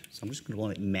 MET. So I'm just going to call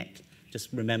it MET.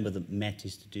 Just remember that MET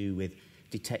is to do with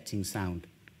detecting sound,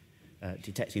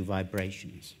 detecting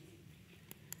vibrations.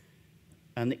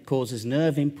 And it causes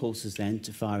nerve impulses then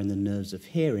to fire in the nerves of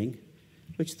hearing,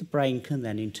 which the brain can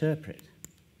then interpret.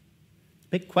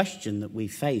 The big question that we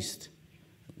faced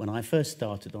when I first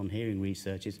started on hearing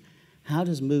research is, how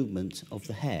does movement of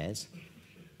the hairs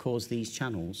cause these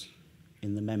channels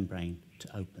in the membrane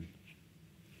to open?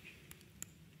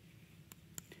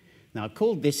 Now, I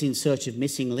called this In Search of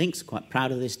Missing Links. Quite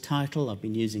proud of this title. I've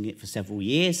been using it for several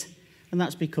years, and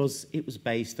that's because it was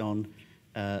based on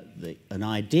an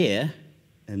idea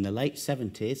in the late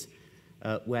 70s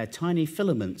where tiny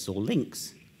filaments or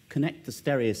links connect the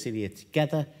stereocilia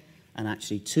together and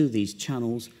actually to these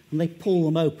channels, and they pull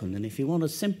them open. And if you want a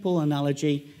simple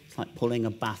analogy, it's like pulling a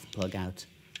bath plug out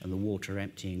and the water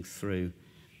emptying through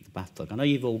the bath plug. I know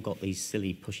you've all got these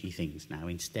silly pushy things now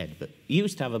instead, but you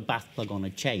used to have a bath plug on a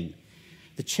chain.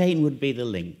 The chain would be the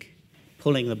link,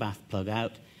 pulling the bath plug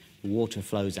out, the water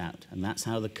flows out, and that's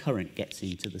how the current gets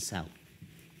into the cell.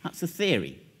 That's the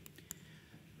theory.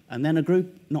 And then a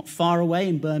group not far away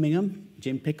in Birmingham,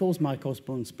 Jim Pickles, Mike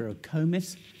Osborne, Spiro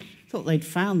Comis, thought they'd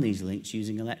found these links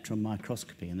using electron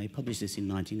microscopy, and they published this in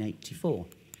 1984.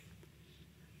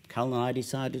 Cal and I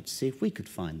decided to see if we could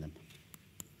find them.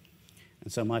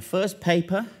 And so my first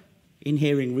paper in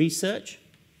hearing research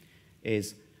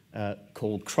is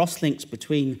called Crosslinks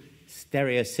Between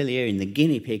Stereocilia in the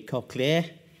Guinea Pig Cochlea.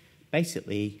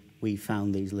 Basically, we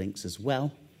found these links as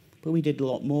well, but we did a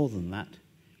lot more than that.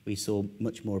 We saw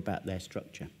much more about their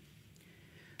structure.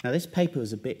 Now, this paper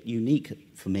was a bit unique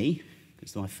for me.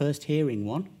 It's my first hearing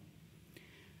one.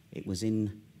 It was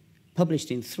published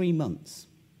in 3 months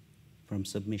from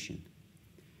submission.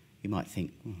 You might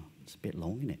think, oh, it's a bit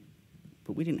long, isn't it?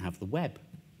 But we didn't have the web,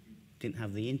 didn't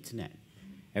have the internet.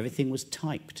 Everything was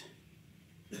typed.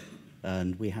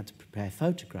 And we had to prepare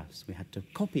photographs. We had to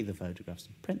copy the photographs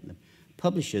and print them.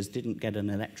 Publishers didn't get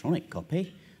an electronic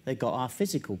copy. They got our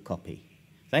physical copy.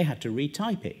 They had to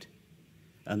retype it,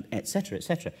 and et cetera, et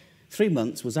cetera. 3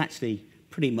 months was actually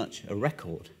pretty much a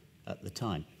record at the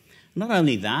time. Not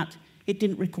only that, it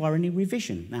didn't require any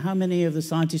revision. Now, how many of the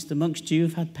scientists amongst you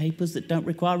have had papers that don't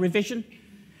require revision?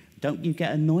 Don't you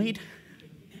get annoyed?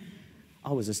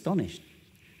 I was astonished.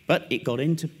 But it got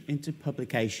into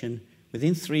publication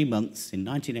within 3 months in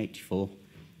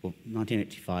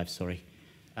 1985, sorry,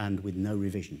 and with no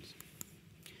revisions.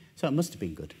 So it must have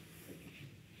been good.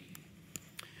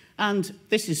 And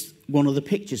this is one of the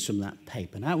pictures from that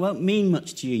paper. Now, it won't mean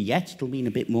much to you yet. It'll mean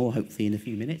a bit more, hopefully, in a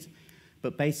few minutes.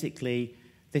 But basically,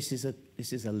 this is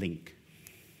a link.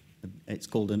 It's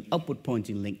called an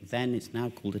upward-pointing link then. It's now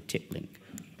called a tip link.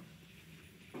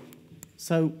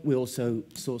 So we also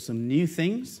saw some new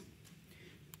things.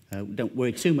 Don't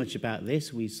worry too much about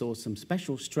this. We saw some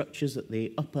special structures at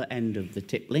the upper end of the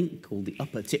tip link called the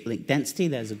upper tip link density.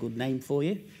 There's a good name for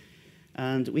you.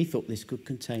 And we thought this could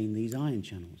contain these ion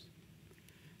channels.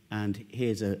 And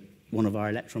here's one of our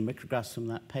electron micrographs from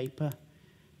that paper.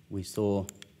 We saw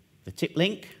the tip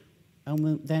link,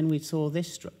 And then we saw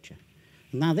this structure.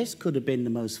 Now, this could have been the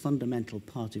most fundamental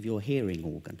part of your hearing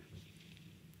organ.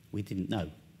 We didn't know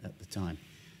at the time.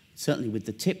 Certainly with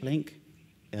the tip link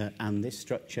and this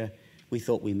structure, we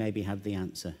thought we maybe had the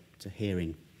answer to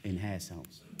hearing in hair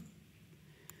cells.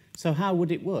 So how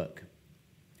would it work?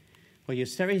 Well, your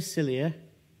stereocilia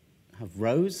have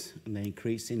rows, and they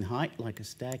increase in height like a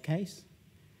staircase.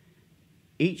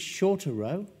 Each shorter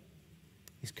row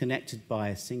is connected by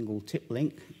a single tip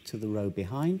link to the row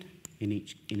behind in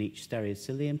each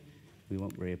stereocilium. We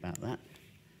won't worry about that.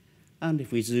 And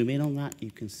if we zoom in on that, you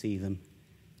can see them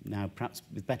now, perhaps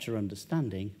with better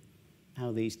understanding,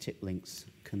 how these tip links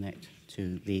connect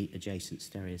to the adjacent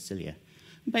stereocilia.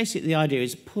 And basically, the idea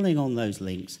is pulling on those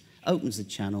links opens the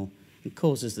channel and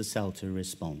causes the cell to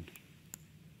respond.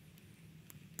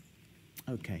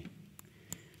 Okay.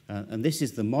 And this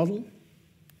is the model.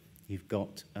 You've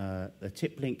got a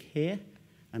tip link here,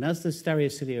 and as the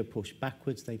stereocilia are pushed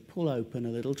backwards, they pull open a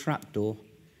little trapdoor.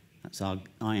 That's our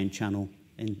ion channel,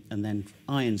 and then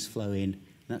ions flow in,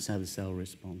 and that's how the cell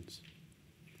responds.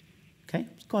 Okay,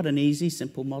 it's quite an easy,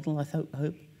 simple model, I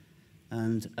hope,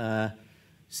 and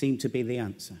seemed to be the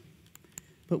answer.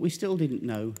 But we still didn't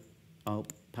know. I'll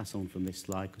pass on from this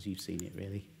slide because you've seen it,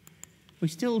 really. We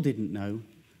still didn't know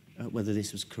whether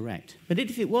this was correct. But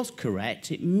if it was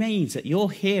correct, it means that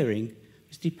your hearing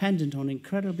is dependent on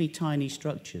incredibly tiny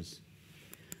structures.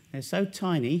 They're so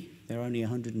tiny, they're only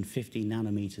 150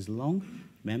 nanometers long.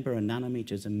 Remember, a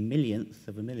nanometer is a millionth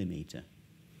of a millimeter.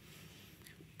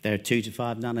 They're 2 to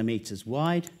 5 nanometers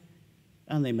wide,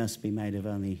 and they must be made of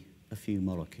only a few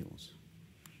molecules.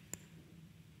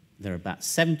 There are about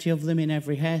 70 of them in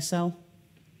every hair cell,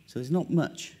 so there's not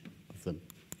much of them.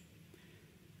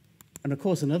 And of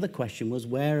course, another question was,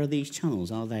 where are these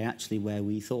channels? Are they actually where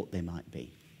we thought they might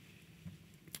be?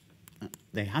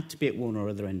 They had to be at one or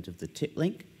other end of the tip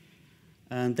link,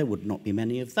 and there would not be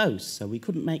many of those, so we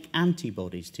couldn't make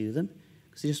antibodies to them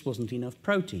because there just wasn't enough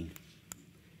protein.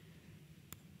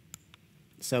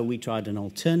 So we tried an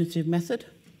alternative method,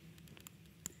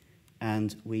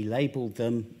 and we labelled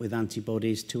them with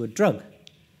antibodies to a drug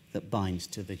that binds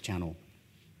to the channel.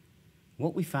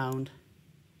 What we found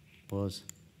was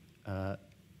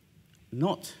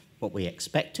not what we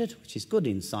expected, which is good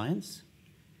in science.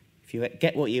 If you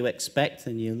get what you expect,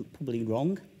 then you're probably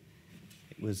wrong.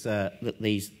 It was that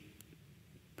these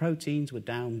proteins were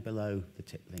down below the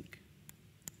tip link.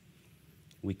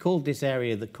 We called this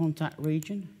area the contact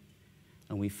region,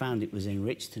 and we found it was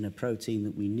enriched in a protein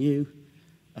that we knew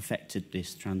affected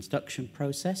this transduction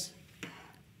process,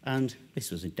 and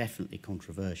this was definitely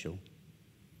controversial.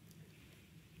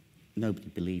 Nobody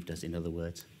believed us, in other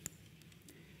words.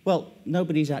 Well,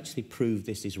 nobody's actually proved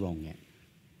this is wrong yet.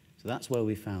 So that's where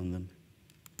we found them,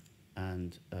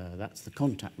 and that's the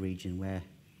contact region where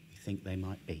we think they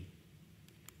might be.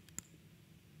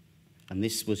 And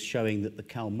this was showing that the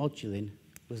calmodulin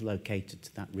was located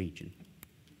to that region.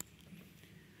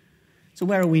 So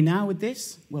where are we now with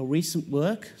this? Well, recent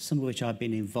work, some of which I've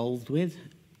been involved with,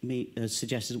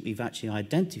 suggested that we've actually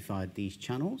identified these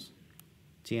channels,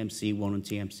 TMC1 and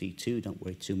TMC2. Don't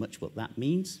worry too much what that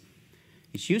means.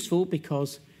 It's useful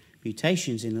because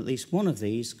mutations in at least one of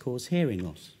these cause hearing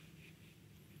loss.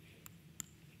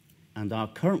 And our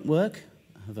current work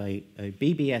of a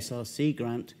BBSRC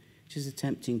grant, which is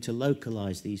attempting to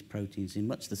localize these proteins in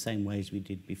much the same ways we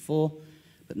did before,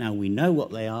 but now we know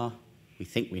what they are. We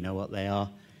think we know what they are.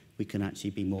 We can actually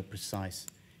be more precise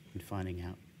in finding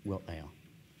out what they are,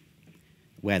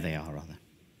 where they are, rather.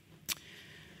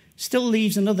 Still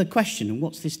leaves another question, and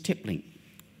what's this tip link?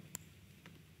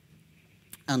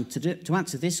 And to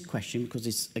answer this question, because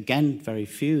it's, again, very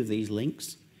few of these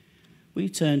links, we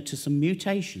turn to some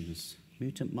mutations,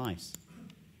 mutant mice.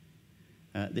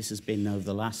 This has been over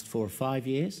the last 4 or 5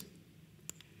 years,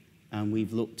 and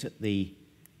we've looked at the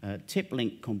tip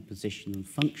link composition and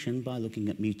function by looking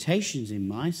at mutations in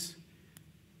mice,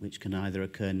 which can either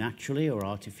occur naturally or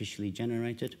artificially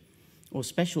generated, or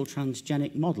special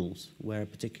transgenic models where a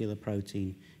particular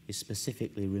protein is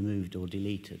specifically removed or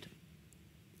deleted.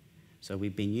 So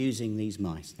we've been using these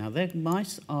mice. Now, their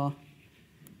mice are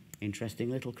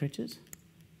interesting little critters,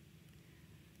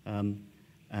 and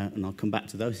I'll come back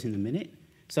to those in a minute.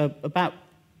 So about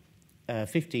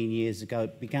 15 years ago,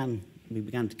 we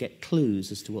began to get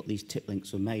clues as to what these tip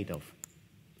links were made of.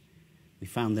 We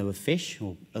found there were fish,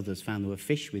 or others found there were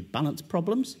fish with balance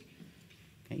problems.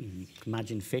 Okay, you can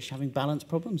imagine fish having balance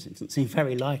problems. It doesn't seem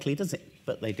very likely, does it?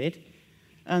 But they did.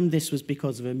 And this was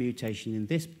because of a mutation in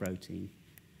this protein,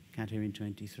 cadherin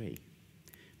 23.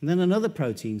 And then another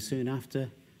protein soon after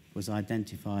was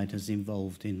identified as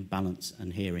involved in balance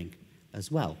and hearing as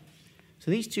well. So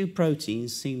these two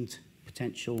proteins seemed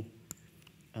potential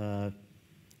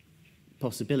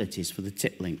possibilities for the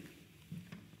tip link.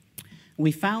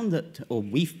 We found that, or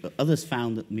others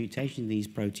found that mutation in these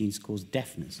proteins cause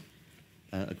deafness,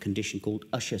 a condition called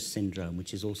Usher syndrome,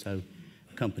 which is also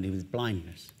accompanied with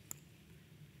blindness.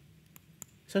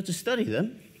 So to study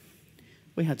them,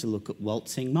 we had to look at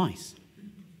waltzing mice.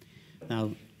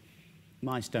 Now,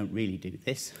 mice don't really do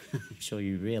this, I'm sure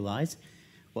you realise.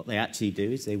 What they actually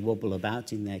do is they wobble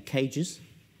about in their cages,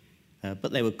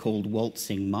 but they were called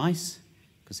waltzing mice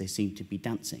because they seemed to be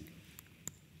dancing.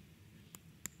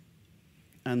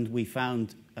 And we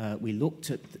found, we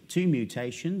looked at the two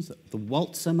mutations, the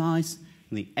waltzer mice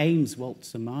and the Ames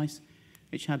waltzer mice,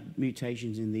 which had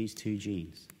mutations in these two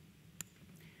genes.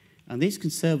 And these can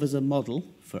serve as a model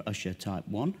for Usher type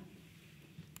 1,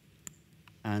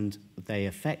 and they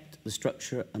affect the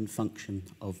structure and function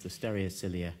of the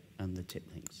stereocilia and the tip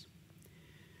links.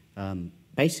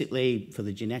 Basically, for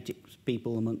the genetics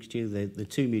people amongst you, the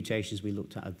two mutations we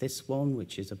looked at are this one,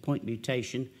 which is a point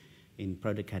mutation in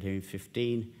protocadherin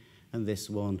 15, and this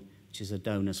one, which is a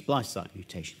donor splice site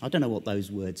mutation. I don't know what those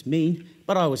words mean,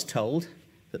 but I was told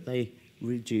that they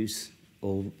reduce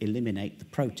or eliminate the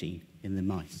protein in the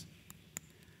mice.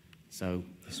 So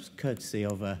this was courtesy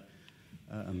of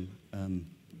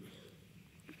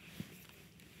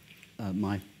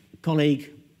my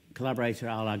colleague, collaborator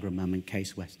Al Agramam and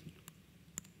Case Weston.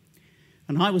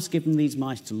 And I was given these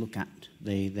mice to look at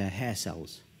their hair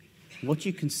cells. What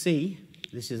you can see,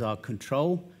 this is our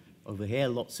control. Over here,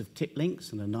 lots of tip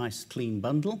links and a nice clean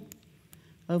bundle.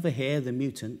 Over here, the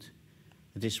mutant,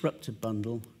 a disrupted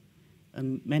bundle,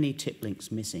 and many tip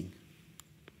links missing.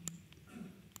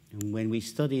 And when we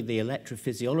studied the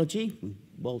electrophysiology,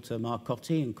 Walter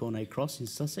Marcotti and Cornet Cross in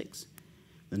Sussex,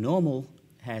 the normal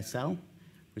hair cell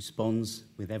responds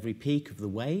with every peak of the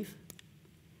wave,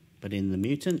 but in the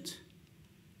mutant,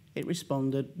 it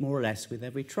responded more or less with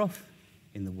every trough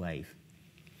in the wave.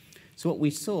 So what we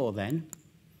saw then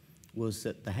was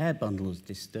that the hair bundle was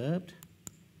disturbed,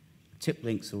 tip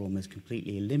links are almost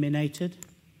completely eliminated,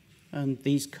 and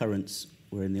these currents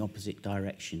were in the opposite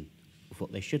direction of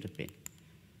what they should have been.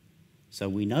 So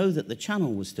we know that the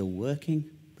channel was still working,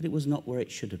 but it was not where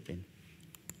it should have been.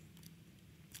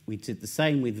 We did the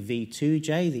same with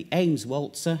V2J, the Ames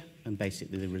waltzer, and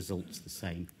basically the result's the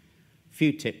same.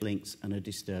 Few tip links and a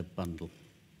disturbed bundle.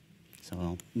 So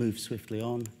I'll move swiftly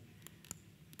on.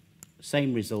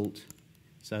 Same result.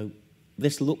 So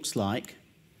this looks like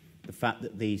the fact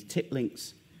that these tip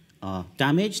links are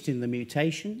damaged in the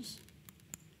mutations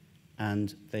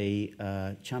and the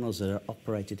channels are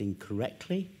operated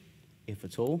incorrectly, if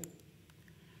at all.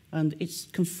 And it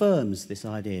confirms this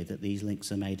idea that these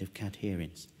links are made of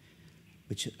cadherins,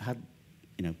 which had,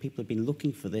 people have been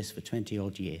looking for this for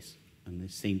 20-odd years, and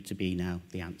this seemed to be now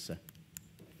the answer.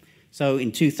 So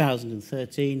in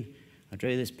 2013, I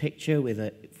drew this picture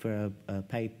for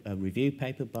a review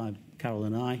paper by Carol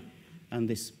and I, and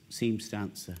this seems to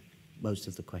answer most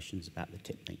of the questions about the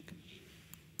tip link.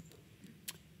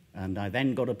 And I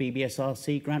then got a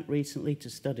BBSRC grant recently to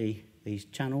study these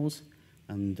channels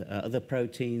and other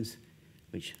proteins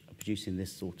which are producing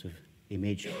this sort of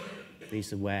image.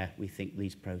 These are where we think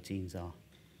these proteins are.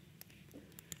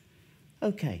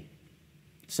 Okay,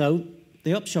 so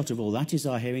the upshot of all that is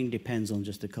our hearing depends on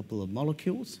just a couple of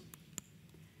molecules.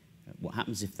 What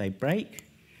happens if they break?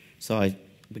 So I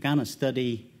began a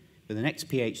study with an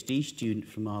ex-PhD student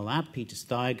from our lab, Peter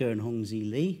Steiger and Hongzhi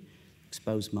Li,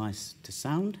 exposed mice to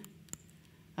sound,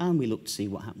 and we looked to see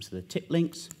what happens to the tip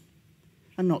links.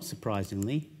 And not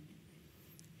surprisingly,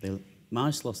 the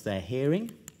mice lost their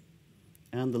hearing,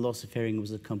 and the loss of hearing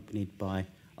was accompanied by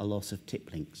a loss of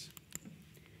tip links.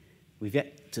 We've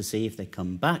yet to see if they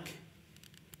come back,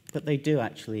 but they do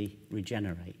actually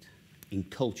regenerate in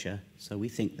culture, so we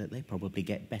think that they probably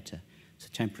get better. So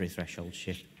temporary threshold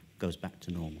shift goes back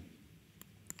to normal.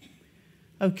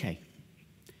 Okay,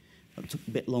 that took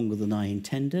a bit longer than I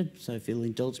intended, so if you'll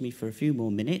indulge me for a few more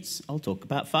minutes, I'll talk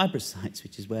about fibrocytes,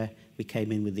 which is where we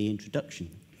came in with the introduction.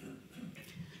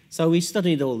 So we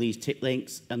studied all these tip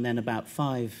links, and then about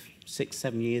 5, 6,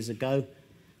 7 years ago,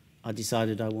 I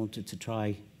decided I wanted to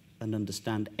try and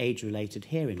understand age-related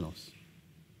hearing loss,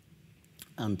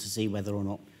 and to see whether or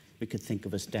not we could think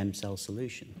of a stem cell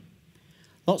solution.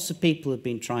 Lots of people have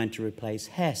been trying to replace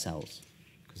hair cells,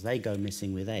 because they go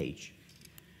missing with age.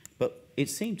 But it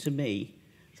seemed to me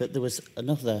that there was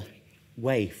another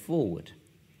way forward.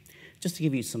 Just to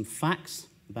give you some facts,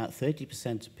 about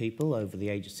 30% of people over the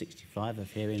age of 65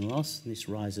 have hearing loss, and this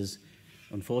rises,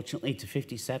 unfortunately, to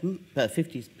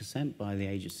 50% by the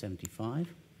age of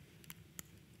 75.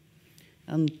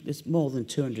 And there's more than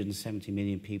 270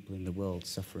 million people in the world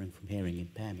suffering from hearing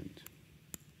impairment.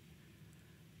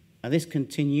 And this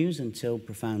continues until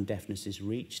profound deafness is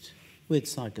reached, with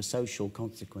psychosocial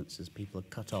consequences. People are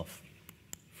cut off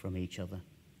from each other.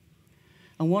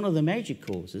 And one of the major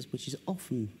causes, which is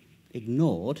often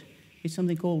ignored, is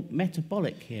something called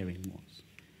metabolic hearing loss.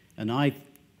 And I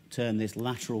term this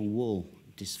lateral wall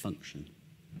dysfunction.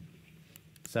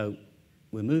 So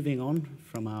we're moving on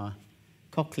from our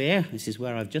cochlea. This is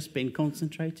where I've just been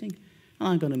concentrating. And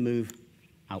I'm going to move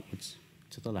outwards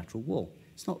to the lateral wall.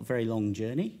 It's not a very long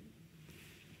journey,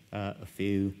 a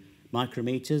few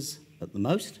micrometers at the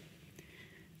most.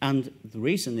 And the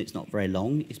reason it's not very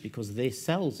long is because the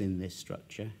cells in this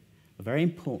structure are very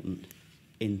important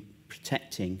in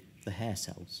protecting the hair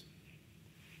cells.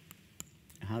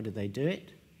 How do they do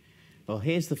it? Well,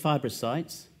 here's the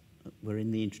fibrocytes that were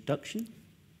in the introduction.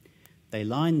 They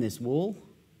line this wall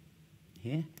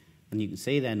here, and you can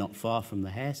see they're not far from the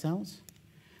hair cells.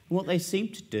 And what they seem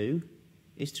to do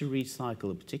is to recycle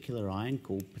a particular ion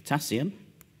called potassium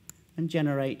and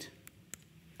generate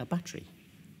a battery.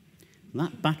 And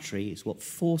that battery is what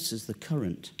forces the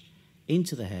current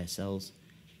into the hair cells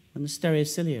when the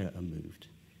stereocilia are moved.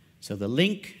 So the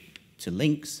link to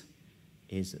links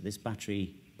is that this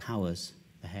battery powers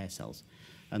the hair cells.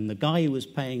 And the guy who was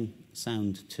playing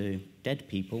sound to dead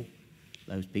people,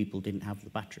 those people didn't have the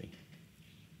battery.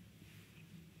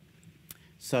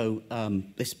 So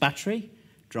this battery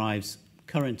drives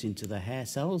current into the hair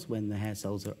cells when the hair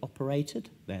cells are operated.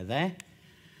 They're there.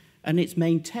 And it's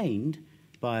maintained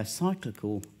by a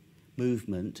cyclical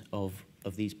movement of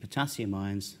these potassium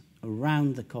ions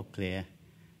around the cochlea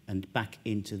and back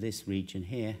into this region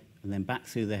here, and then back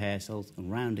through the hair cells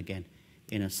and round again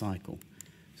in a cycle.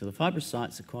 So the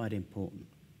fibrocytes are quite important,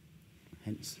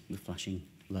 hence the flashing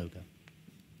logo.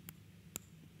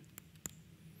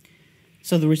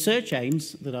 So the research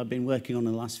aims that I've been working on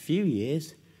in the last few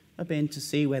years have been to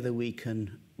see whether we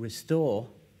can restore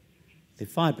the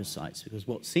fibrocytes, because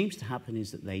what seems to happen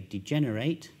is that they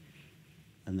degenerate,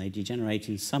 and they degenerate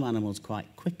in some animals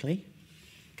quite quickly.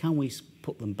 Can we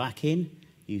put them back in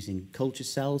using culture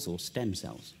cells or stem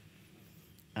cells?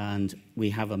 And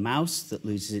we have a mouse that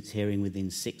loses its hearing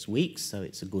within 6 weeks, so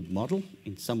it's a good model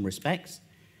in some respects.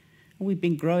 And we've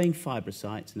been growing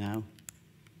fibrocytes now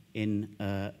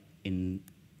in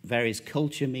various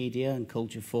culture media and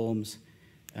culture forms.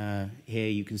 Here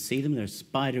you can see them. They're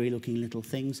spidery-looking little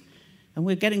things. And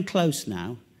we're getting close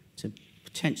now to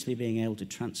potentially being able to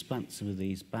transplant some of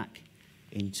these back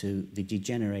into the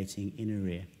degenerating inner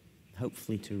ear,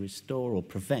 hopefully to restore or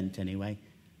prevent, anyway,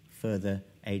 further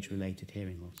age-related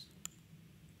hearing loss.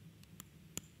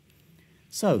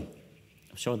 So,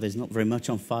 I'm sure there's not very much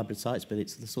on fibrocytes, but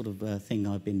it's the sort of thing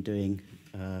I've been doing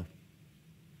in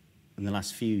the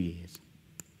last few years.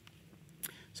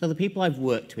 So the people I've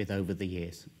worked with over the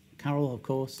years, Carol, of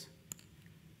course,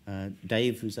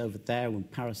 Dave, who's over there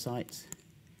with parasites,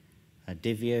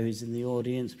 Divya, who's in the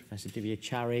audience, Professor Divya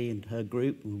Chari and her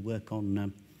group, who work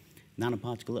on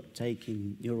nanoparticle uptake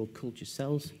in neural culture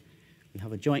cells. We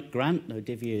have a joint grant, though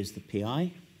Divya is the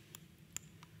PI.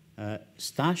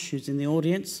 Stash, who's in the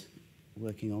audience,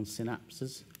 working on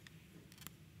synapses.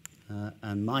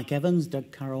 And Mike Evans,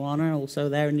 Doug Caruana, also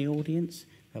there in the audience.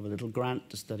 We have a little grant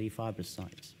to study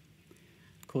fibrocytes.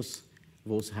 Of course,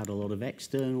 we've also had a lot of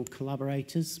external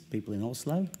collaborators, people in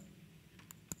Oslo,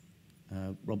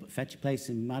 Robert Fetcherplace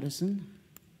in Madison,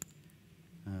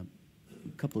 a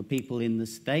couple of people in the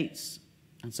States,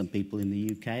 and some people in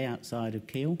the UK outside of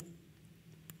Kiel,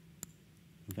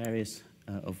 various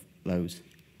of those.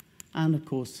 And of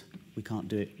course, we can't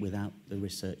do it without the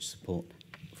research support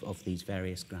of these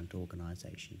various grant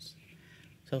organisations.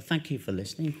 So thank you for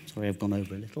listening. Sorry I've gone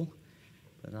over a little,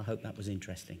 but I hope that was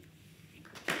interesting.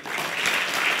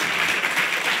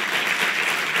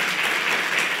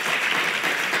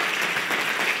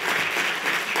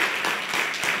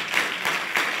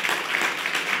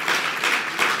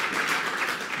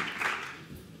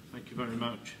 Thank you very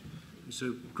much. It's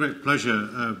a great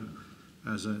pleasure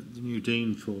as the new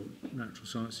Dean for Natural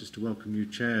Sciences to welcome you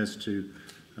chairs to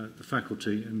the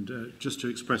faculty, and just to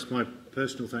express my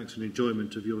personal thanks and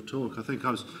enjoyment of your talk. I think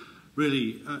I was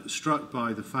really struck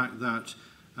by the fact that,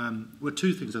 well,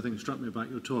 two things I think struck me about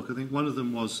your talk. I think one of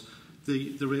them was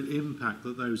the real impact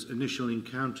that those initial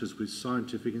encounters with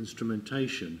scientific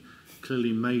instrumentation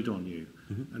clearly made on you.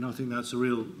 Mm-hmm. And I think that's a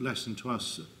real lesson to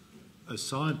us as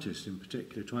scientists in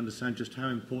particular, to understand just how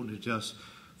important it is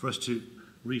for us to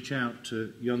reach out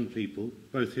to young people,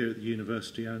 both here at the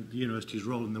university and the university's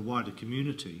role in the wider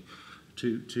community,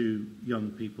 to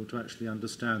young people to actually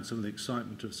understand some of the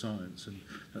excitement of science, and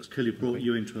that's clearly brought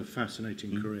you into a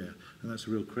fascinating career, and that's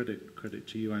a real credit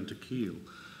to you and to Keele.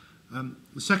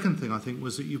 The second thing I think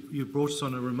was that you brought us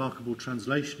on a remarkable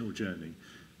translational journey,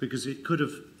 because it could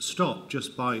have stopped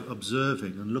just by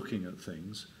observing and looking at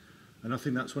things, and I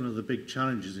think that's one of the big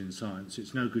challenges in science.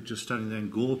 It's no good just standing there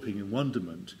and gawping in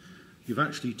wonderment. You've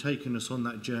actually taken us on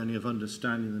that journey of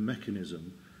understanding the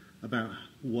mechanism about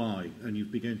why, and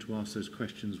you've begun to ask those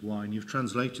questions why, and you've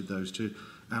translated those to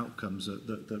outcomes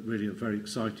that really are very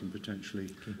exciting potentially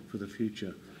for the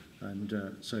future. And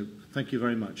so thank you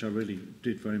very much. I really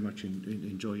did very much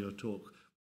enjoy your talk.